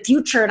things in the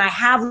future, and I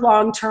have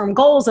long-term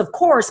goals, of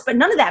course, but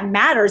none of that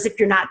matters if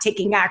you're not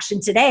taking action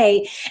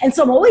today. And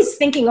so I'm always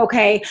thinking,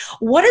 okay,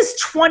 what does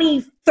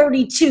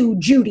 2032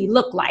 Judy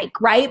look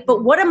like, right?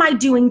 But what am I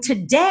doing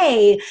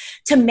today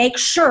to make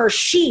sure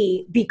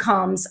she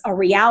becomes a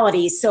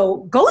reality?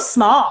 So go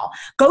small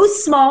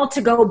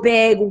to go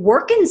big,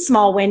 work in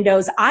small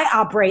windows. I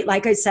operate,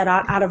 like I said,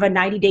 out of a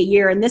 90-day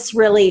year. And this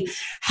really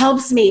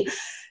helps me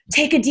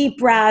take a deep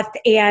breath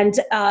and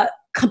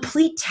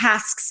complete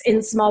tasks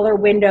in smaller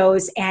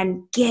windows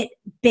and get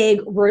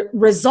big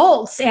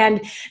results.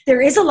 And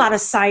there is a lot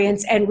of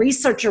science and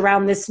research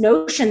around this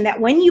notion that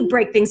when you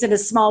break things into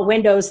small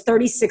windows,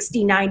 30,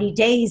 60, 90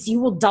 days, you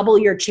will double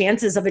your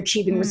chances of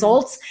achieving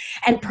results.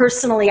 And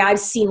personally,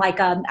 I've seen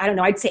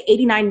I'd say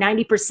 89,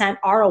 90%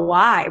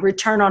 ROI,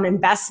 return on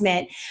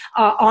investment,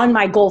 on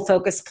my goal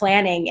focused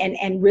planning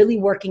and really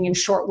working in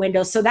short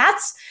windows. So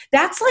that's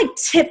like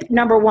tip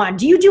number one.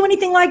 Do you do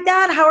anything like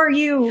that? How are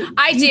you?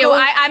 I do.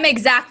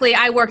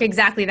 I work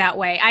exactly that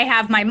way. I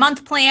have my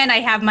month plan. I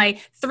have my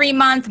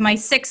 3-month, my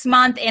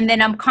 6-month, and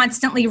then I'm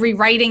constantly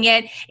rewriting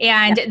it.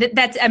 And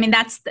but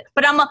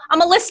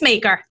I'm a list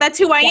maker. That's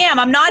who I am.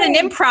 I'm not an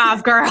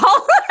improv girl.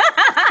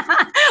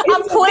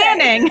 I'm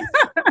planning.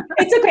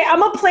 It's okay.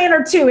 I'm a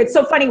planner too. It's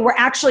so funny. We're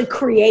actually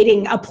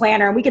creating a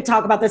planner, and we could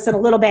talk about this in a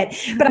little bit,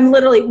 but I'm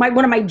literally,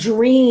 one of my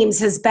dreams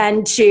has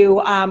been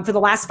to, for the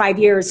last 5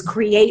 years,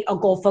 create a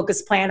goal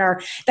focused planner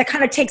that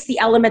kind of takes the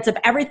elements of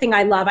everything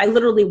I love. I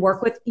literally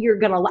work with your you're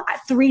going to,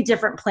 3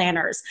 different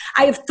planners.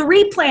 I have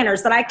 3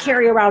 planners that I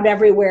carry around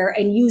everywhere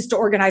and use to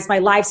organize my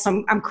life.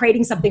 So I'm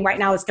creating something right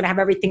now that's going to have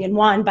everything in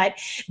one, but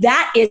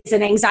that is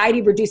an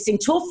anxiety reducing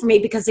tool for me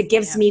because it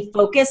gives me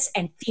focus,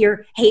 and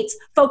fear hates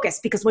focus,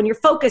 because when you're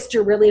focused,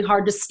 you're really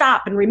hard to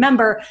stop. And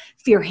remember,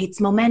 fear hates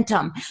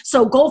momentum.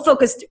 So goal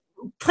focused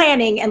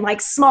planning and like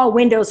small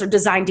windows are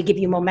designed to give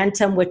you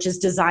momentum, which is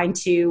designed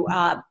to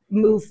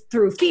move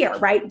through fear,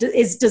 right?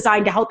 Is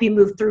designed to help you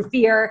move through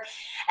fear.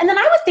 And then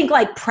I would think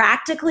like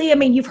practically, I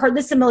mean, you've heard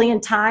this a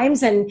million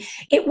times and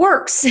it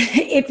works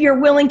if you're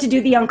willing to do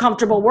the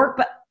uncomfortable work,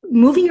 but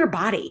moving your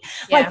body.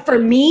 Yeah. Like for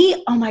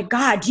me, oh my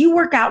God, do you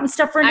work out and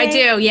stuff, Renee? I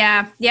do.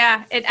 Yeah.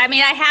 Yeah. I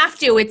mean, I have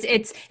to,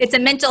 it's a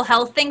mental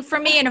health thing for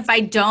me. And if I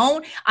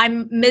don't,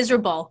 I'm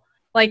miserable.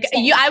 Like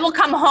I will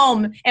come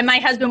home and my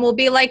husband will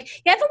be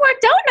like, you haven't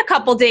worked out in a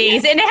couple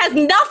days. And it has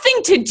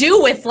nothing to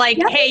do with like,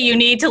 hey, you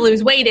need to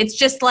lose weight. It's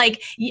just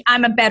like,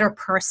 I'm a better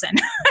person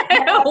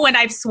when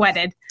I've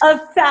sweated.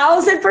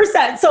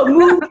 1,000%. So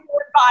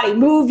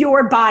move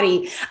your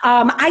body.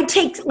 I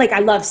take, like, I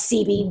love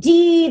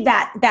CBD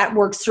that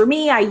works for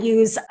me. I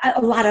use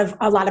a lot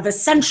of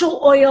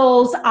essential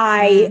oils.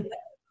 I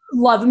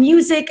love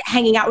music,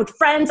 hanging out with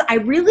friends. I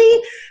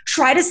really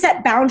try to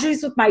set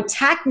boundaries with my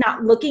tech,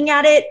 not looking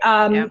at it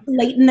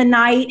late in the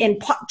night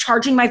and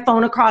charging my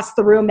phone across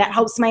the room. That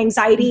helps my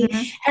anxiety.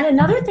 Mm-hmm. And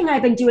another thing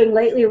I've been doing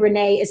lately,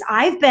 Renee, is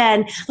I've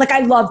been like, I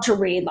love to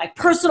read like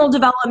personal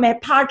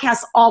development,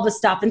 podcasts, all the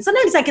stuff. And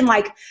sometimes I can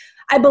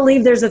I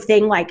believe there's a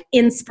thing like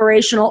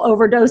inspirational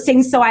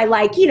overdosing. So I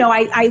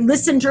I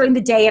listen during the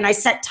day and I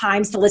set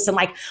times to listen,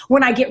 like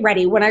when I get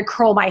ready, when I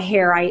curl my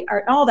hair,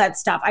 all that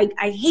stuff.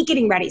 I hate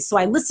getting ready. So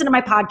I listen to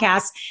my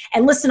podcasts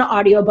and listen to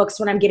audiobooks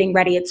when I'm getting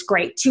ready. It's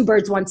great. 2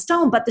 birds, 1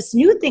 stone. But this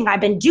new thing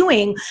I've been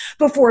doing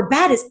before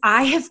bed is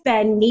I have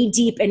been knee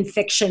deep in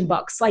fiction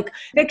books, like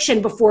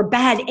fiction before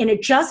bed. And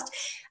it just,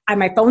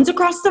 my phone's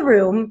across the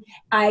room.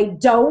 I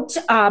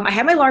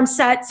have my alarm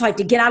set, so I have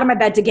to get out of my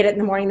bed to get it in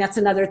the morning. That's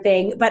another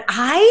thing. But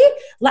I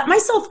let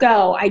myself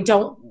go. I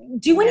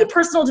don't do any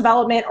personal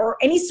development or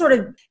any sort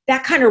of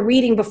that kind of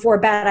reading before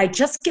bed. I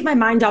just get my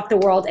mind off the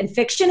world. And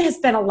fiction has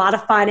been a lot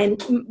of fun.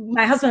 And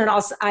my husband and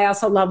I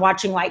also love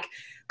watching I'll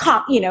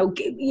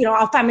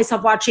find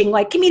myself watching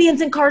like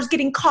comedians in cars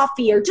getting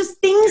coffee or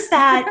just things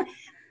that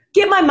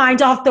get my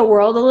mind off the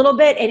world a little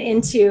bit and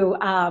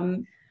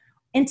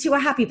into a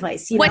happy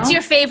place. What's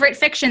your favorite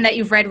fiction that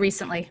you've read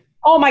recently?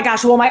 Oh my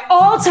gosh. Well, my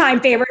all-time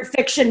favorite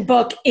fiction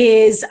book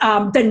is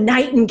The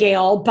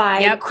Nightingale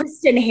by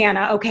Kristen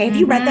Hanna. Okay. Have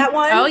you read that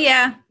one? Oh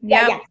yeah.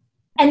 Yeah.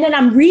 And then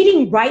I'm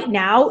reading right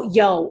now,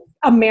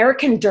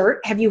 American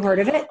Dirt. Have you heard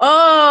of it?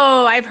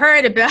 Oh, I've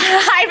heard about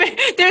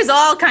it. There's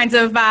all kinds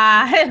of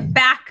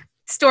back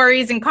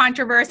stories and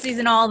controversies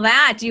and all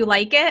that. Do you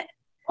like it?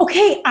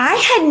 Okay.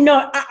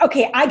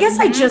 I guess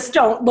I just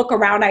don't look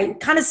around. I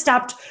kind of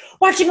stopped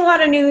watching a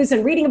lot of news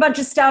and reading a bunch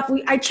of stuff.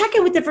 I check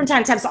in with different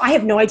times, so I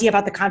have no idea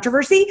about the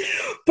controversy,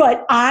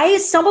 but I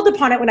stumbled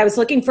upon it when I was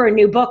looking for a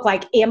new book.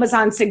 Like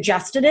Amazon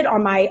suggested it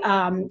on my,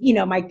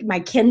 my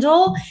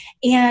Kindle,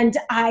 and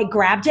I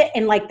grabbed it.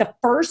 And like the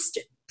first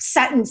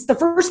sentence, the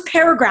first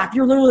paragraph,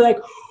 you're literally like,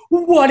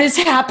 what is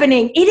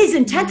happening? It is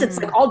intense. It's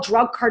like all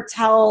drug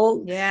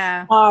cartel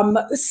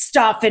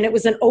stuff. And it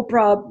was an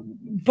Oprah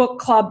book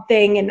club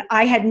thing. And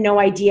I had no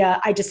idea.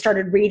 I just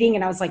started reading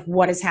and I was like,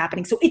 what is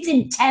happening? So it's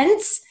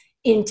intense,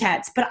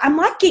 but I'm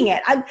liking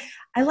it.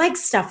 I like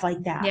stuff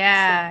like that.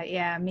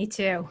 Yeah, me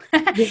too.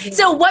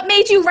 So what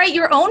made you write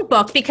your own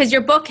book? Because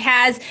your book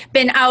has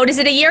been out. Is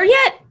it a year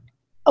yet?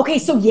 Okay,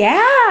 so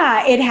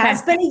it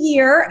has been a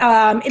year.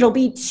 It'll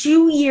be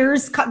 2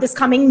 years this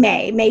coming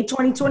May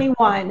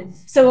 2021.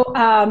 So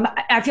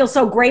I feel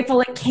so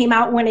grateful it came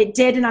out when it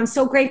did, and I'm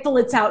so grateful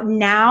it's out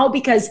now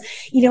because,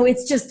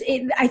 it's just,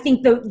 I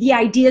think the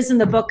ideas in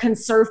the book can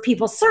serve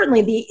people.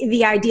 Certainly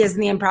the ideas in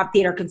the improv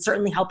theater can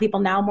certainly help people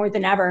now more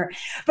than ever.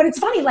 But it's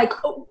funny, like,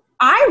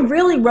 I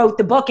really wrote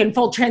the book in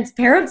full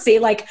transparency.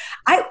 Like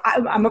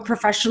I'm a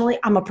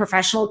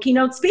professional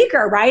keynote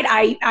speaker, right?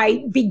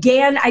 I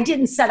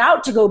didn't set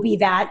out to go be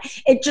that.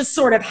 It just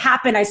sort of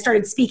happened. I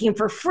started speaking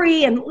for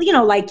free and,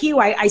 like you,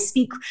 I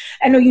speak,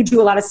 I know you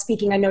do a lot of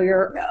speaking. I know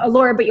you're a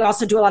lawyer, but you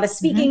also do a lot of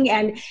speaking.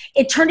 Mm-hmm. And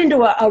it turned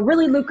into a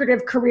really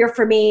lucrative career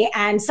for me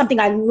and something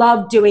I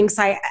love doing because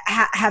I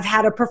have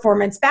had a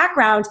performance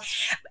background.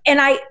 And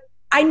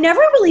I never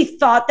really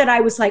thought that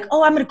I was like,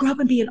 oh, I'm going to grow up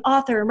and be an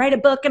author and write a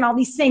book and all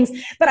these things.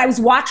 But I was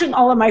watching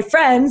all of my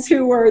friends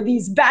who were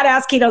these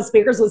badass keynote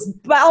speakers with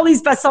all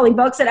these best-selling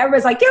books. And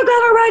everybody's like, you got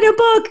to write a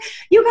book.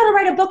 You got to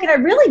write a book. And I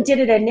really did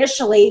it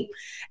initially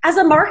as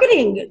a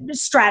marketing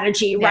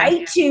strategy,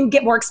 right? To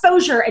get more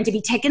exposure and to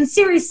be taken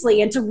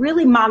seriously and to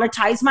really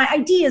monetize my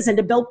ideas and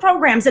to build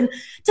programs and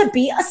to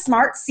be a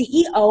smart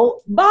CEO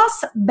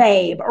boss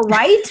babe,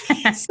 right?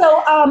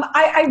 So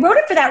I wrote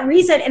it for that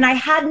reason, and I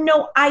had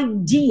no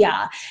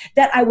idea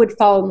that I would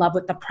fall in love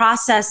with the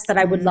process, that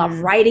I would love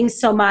writing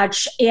so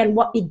much. And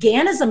what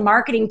began as a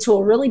marketing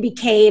tool really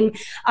became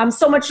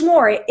so much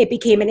more. It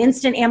became an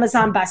instant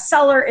Amazon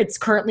bestseller. It's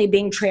currently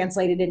being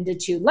translated into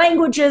 2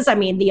 languages. I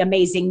mean, the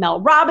amazing Mel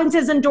Robbins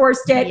has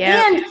endorsed it.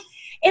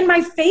 And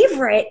my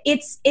favorite,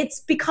 it's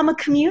become a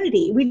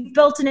community. We've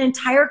built an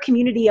entire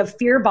community of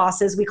fear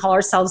bosses. We call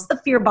ourselves the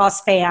Fear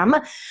Boss Fam.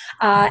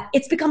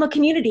 It's become a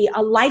community,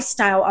 a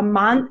lifestyle, a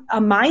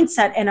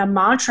mindset, and a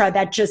mantra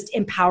that just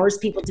empowers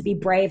people to be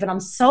brave. And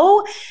I'm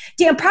so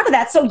damn proud of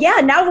that. So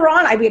yeah, now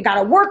we got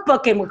a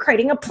workbook and we're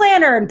creating a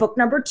planner, and book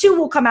number 2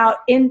 will come out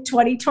in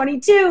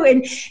 2022.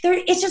 And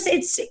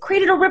it's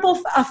created a ripple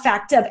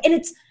effect of, and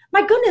it's,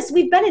 my goodness,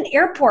 we've been in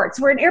airports.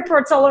 We're in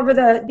airports all over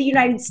the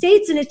United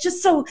States. And it's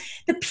just so,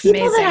 the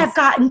people that I've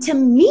gotten to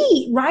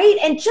meet, right?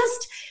 And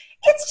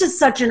it's just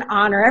such an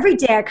honor. Every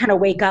day I kind of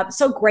wake up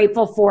so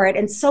grateful for it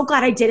and so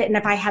glad I did it. And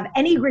if I have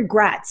any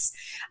regrets,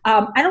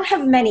 I don't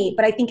have many,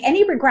 but I think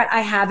any regret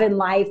I have in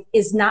life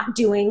is not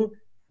doing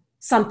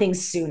something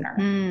sooner,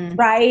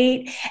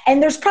 right?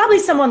 And there's probably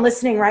someone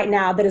listening right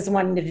now that is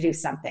wanting to do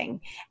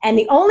something. And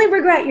the only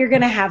regret you're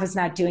going to have is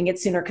not doing it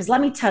sooner. Because let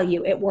me tell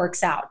you, it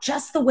works out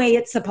just the way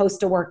it's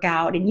supposed to work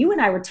out. And you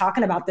and I were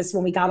talking about this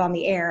when we got on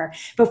the air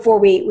before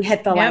we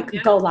hit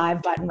the go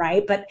live button,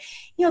 right? But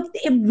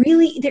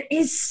there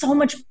is so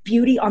much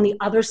beauty on the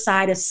other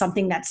side of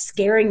something that's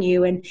scaring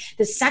you. And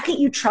the second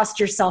you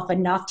trust yourself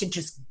enough to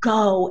just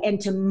go and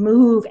to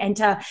move and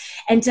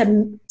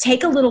to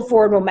take a little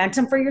forward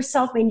momentum for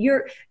yourself, I mean,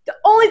 the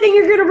only thing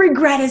you're going to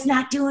regret is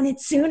not doing it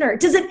sooner.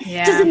 Does it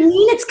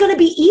mean it's going to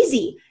be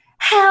easy?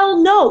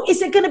 Hell no.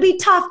 Is it going to be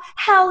tough?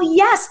 Hell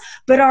yes.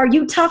 But are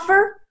you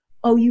tougher?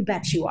 Oh, you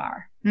bet you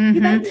are.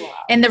 You bet you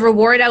are. And the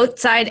reward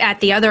outside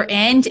at the other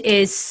end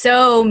is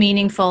so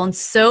meaningful and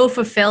so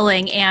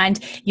fulfilling. And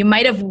you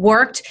might have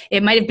worked,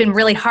 it might have been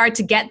really hard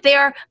to get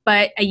there,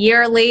 but a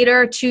year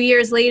later, 2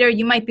 years later,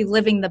 you might be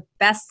living the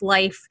best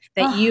life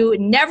that you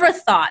never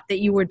thought that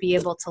you would be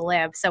able to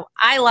live. So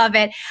I love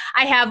it.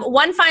 I have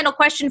one final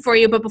question for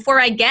you, but before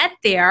I get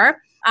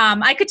there,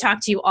 I could talk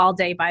to you all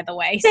day, by the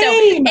way.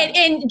 Same. So,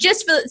 and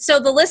just so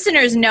the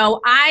listeners know,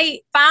 I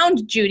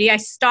found Judy. I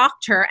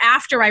stalked her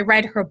after I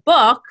read her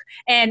book.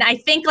 And I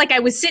think I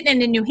was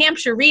sitting in New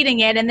Hampshire reading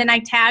it, and then I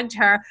tagged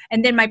her,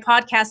 and then my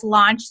podcast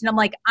launched, and I'm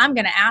like, I'm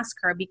going to ask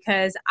her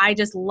because I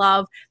just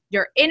love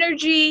your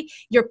energy.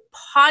 Your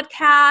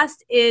podcast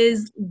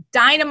is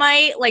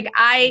dynamite.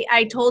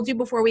 I told you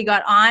before we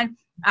got on,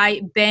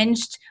 I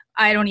binged,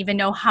 I don't even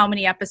know how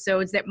many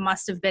episodes. That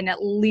must have been at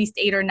least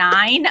 8 or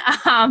 9,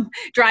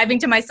 driving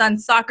to my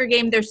son's soccer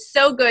game. They're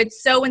so good,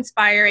 so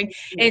inspiring,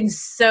 and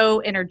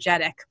so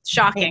energetic.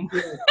 Shocking.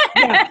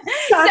 Yeah.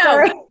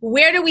 So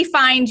where do we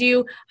find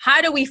you?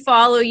 How do we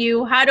follow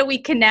you? How do we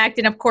connect?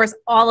 And of course,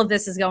 all of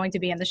this is going to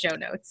be in the show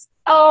notes.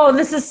 Oh,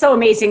 this is so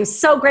amazing.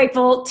 So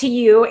grateful to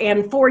you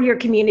and for your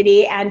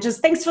community, and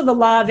just thanks for the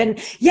love. And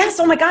yes,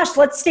 oh my gosh,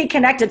 let's stay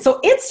connected.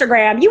 So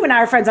Instagram, you and I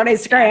are friends on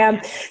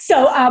Instagram.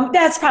 So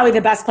that's probably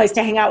the best place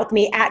to hang out with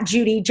me, at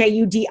Judy,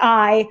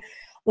 Judi.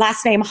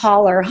 Last name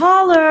Holler,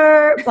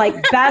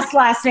 best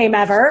last name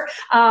ever.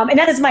 And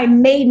that is my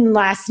maiden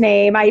last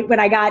name. When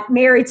I got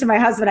married to my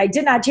husband, I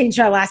did not change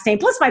my last name.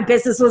 Plus my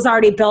business was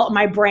already built.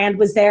 My brand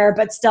was there,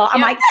 but still,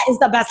 I'm like, that is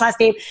the best last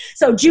name.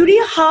 So Judy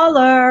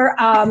Holler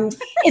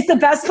is the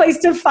best place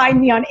to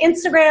find me on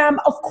Instagram.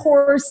 Of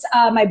course,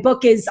 my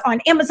book is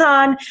on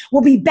Amazon.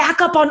 We'll be back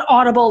up on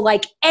Audible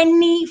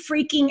any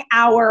freaking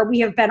hour. We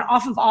have been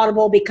off of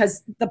Audible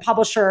because the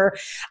publisher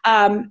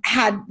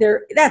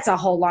that's a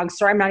whole long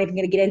story. I'm not even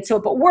going to get into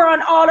it, but we're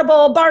on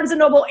Audible, Barnes &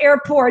 Noble,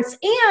 airports.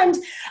 And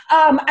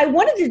I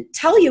wanted to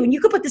tell you, and you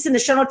could put this in the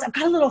show notes, I've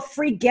got a little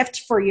free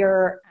gift for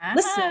your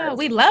listeners.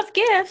 We love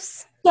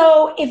gifts.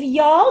 So if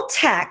y'all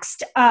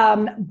text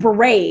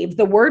BRAVE,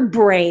 the word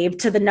BRAVE,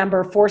 to the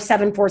number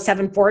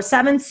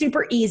 474747,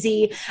 super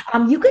easy.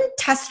 You can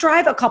test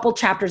drive a couple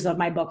chapters of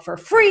my book for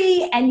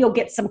free, and you'll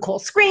get some cool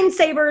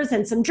screensavers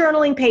and some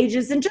journaling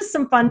pages and just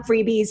some fun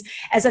freebies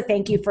as a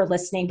thank you for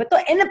listening.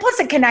 And plus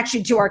it connects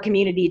you to our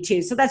community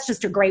too. So that's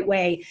just a great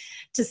way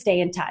to stay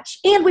in touch.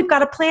 And we've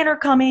got a planner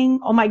coming.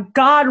 Oh my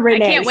God,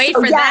 Renee. I can't wait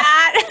for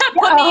that.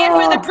 Put me in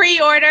for the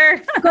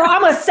pre-order. Girl, I'm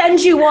going to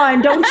send you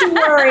one. Don't you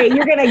worry.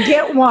 You're going to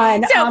get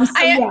one. So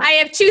I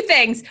have two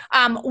things.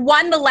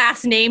 One, the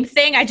last name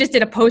thing. I just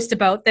did a post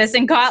about this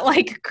and got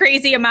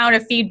crazy amount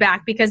of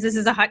feedback because this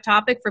is a hot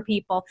topic for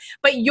people.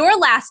 But your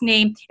last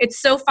name, it's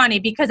so funny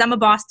because I'm a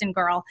Boston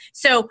girl.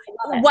 So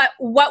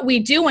what we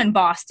do in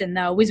Boston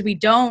though is we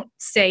don't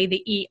say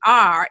the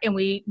ER, and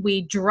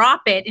we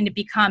drop it and it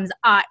becomes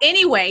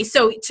anyway.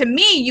 So to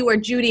me, you are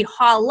Judy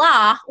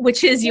Holla,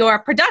 which is your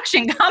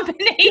production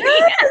company.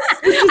 Yes.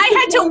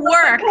 I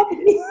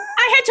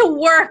had to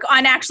work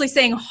on actually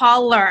saying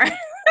holler.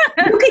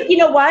 You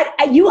know what?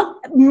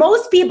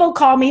 Most people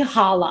call me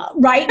Holla,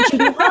 right?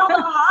 Judy,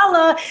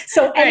 holla.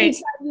 So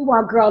anytime you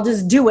want, girl,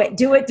 just do it.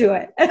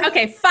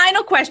 Okay,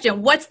 final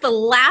question. What's the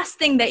last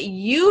thing that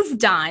you've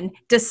done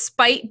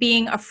despite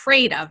being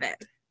afraid of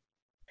it?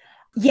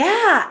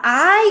 Yeah,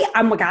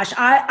 oh my gosh,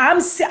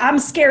 I'm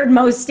scared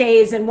most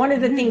days. And one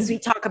of the things we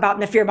talk about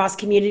in the Fear Boss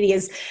community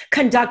is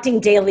conducting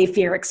daily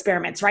fear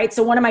experiments, right?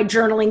 So one of my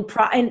journaling,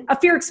 and a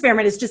fear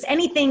experiment is just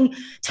anything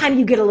time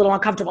you get a little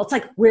uncomfortable. It's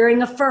like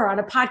wearing a fur on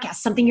a podcast,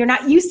 something you're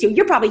not used to.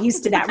 You're probably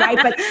used to that, right?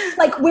 But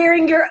like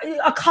wearing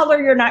a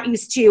color you're not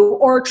used to,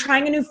 or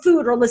trying a new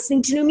food, or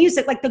listening to new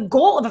music. Like the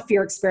goal of a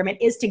fear experiment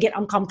is to get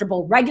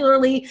uncomfortable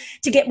regularly,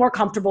 to get more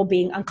comfortable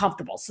being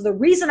uncomfortable. So the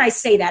reason I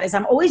say that is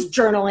I'm always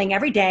journaling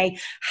every day.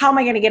 How am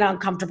I going to get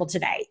uncomfortable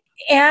today?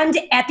 And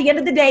at the end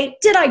of the day,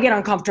 did I get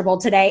uncomfortable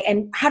today?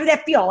 And how did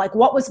that feel? Like,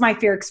 what was my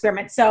fear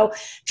experiment? So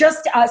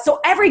so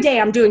every day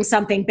I'm doing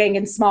something big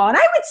and small. And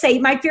I would say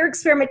my fear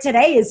experiment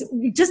today is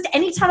just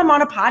anytime I'm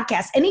on a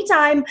podcast,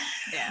 anytime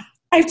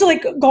I have to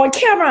like go on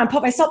camera and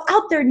put myself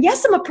out there. And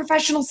yes, I'm a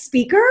professional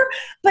speaker,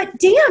 but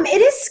damn, it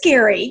is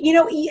scary,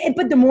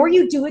 but the more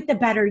you do it, the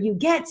better you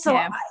get. So,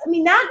 I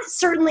mean, that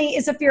certainly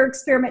is a fear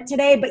experiment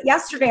today, but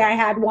yesterday I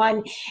had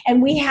one,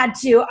 and I had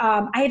to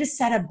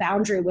set a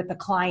boundary with a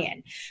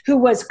client who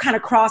was kind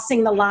of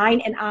crossing the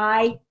line, and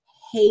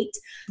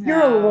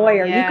you're a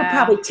lawyer. You could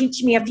probably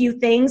teach me a few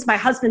things. My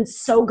husband's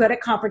so good at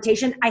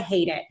confrontation. I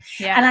hate it.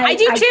 Yeah. And I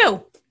do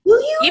too.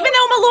 Even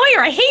though I'm a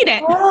lawyer, I hate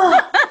it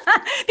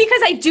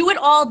because I do it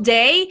all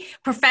day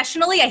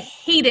professionally. I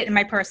hate it in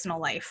my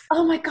personal life.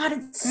 Oh my God,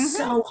 it's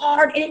so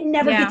hard, and it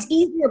never gets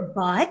easier,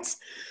 but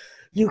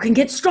you can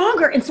get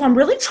stronger. And so I'm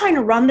really trying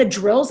to run the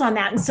drills on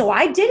that. And so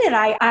I did it.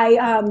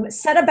 I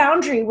set a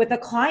boundary with a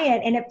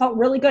client, and it felt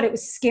really good. It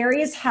was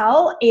scary as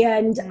hell.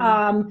 And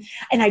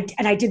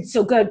I did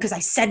so good because I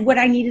said what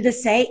I needed to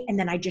say, and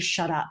then I just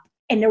shut up.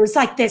 And there was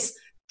like this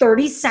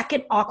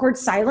 30-second awkward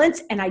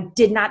silence, and I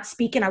did not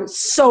speak, and I was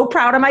so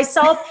proud of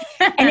myself,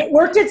 and it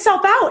worked itself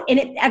out,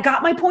 and I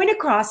got my point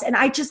across, and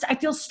I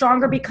feel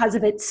stronger because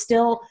of it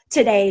still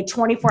today,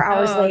 24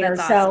 hours later.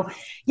 Awesome. So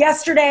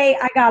yesterday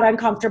I got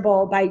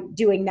uncomfortable by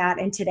doing that,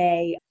 and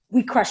today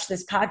we crushed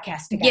this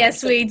podcast together.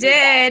 Yes, we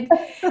did.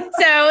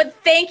 So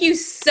thank you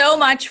so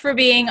much for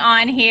being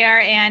on here.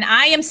 And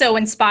I am so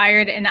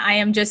inspired, and I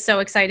am just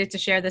so excited to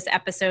share this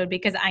episode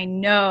because I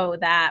know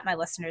that my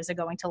listeners are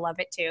going to love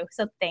it too.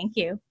 So thank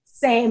you.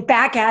 Same.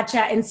 Back at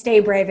ya, and stay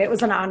brave. It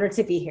was an honor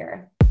to be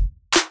here.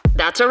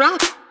 That's a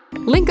wrap.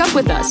 Link up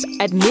with us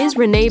at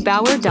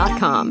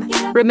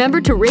MsReneeBauer.com. Remember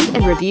to rate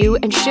and review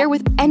and share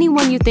with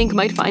anyone you think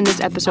might find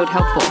this episode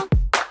helpful.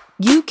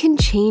 You can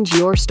change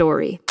your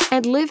story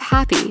and live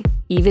happy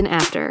even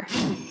after.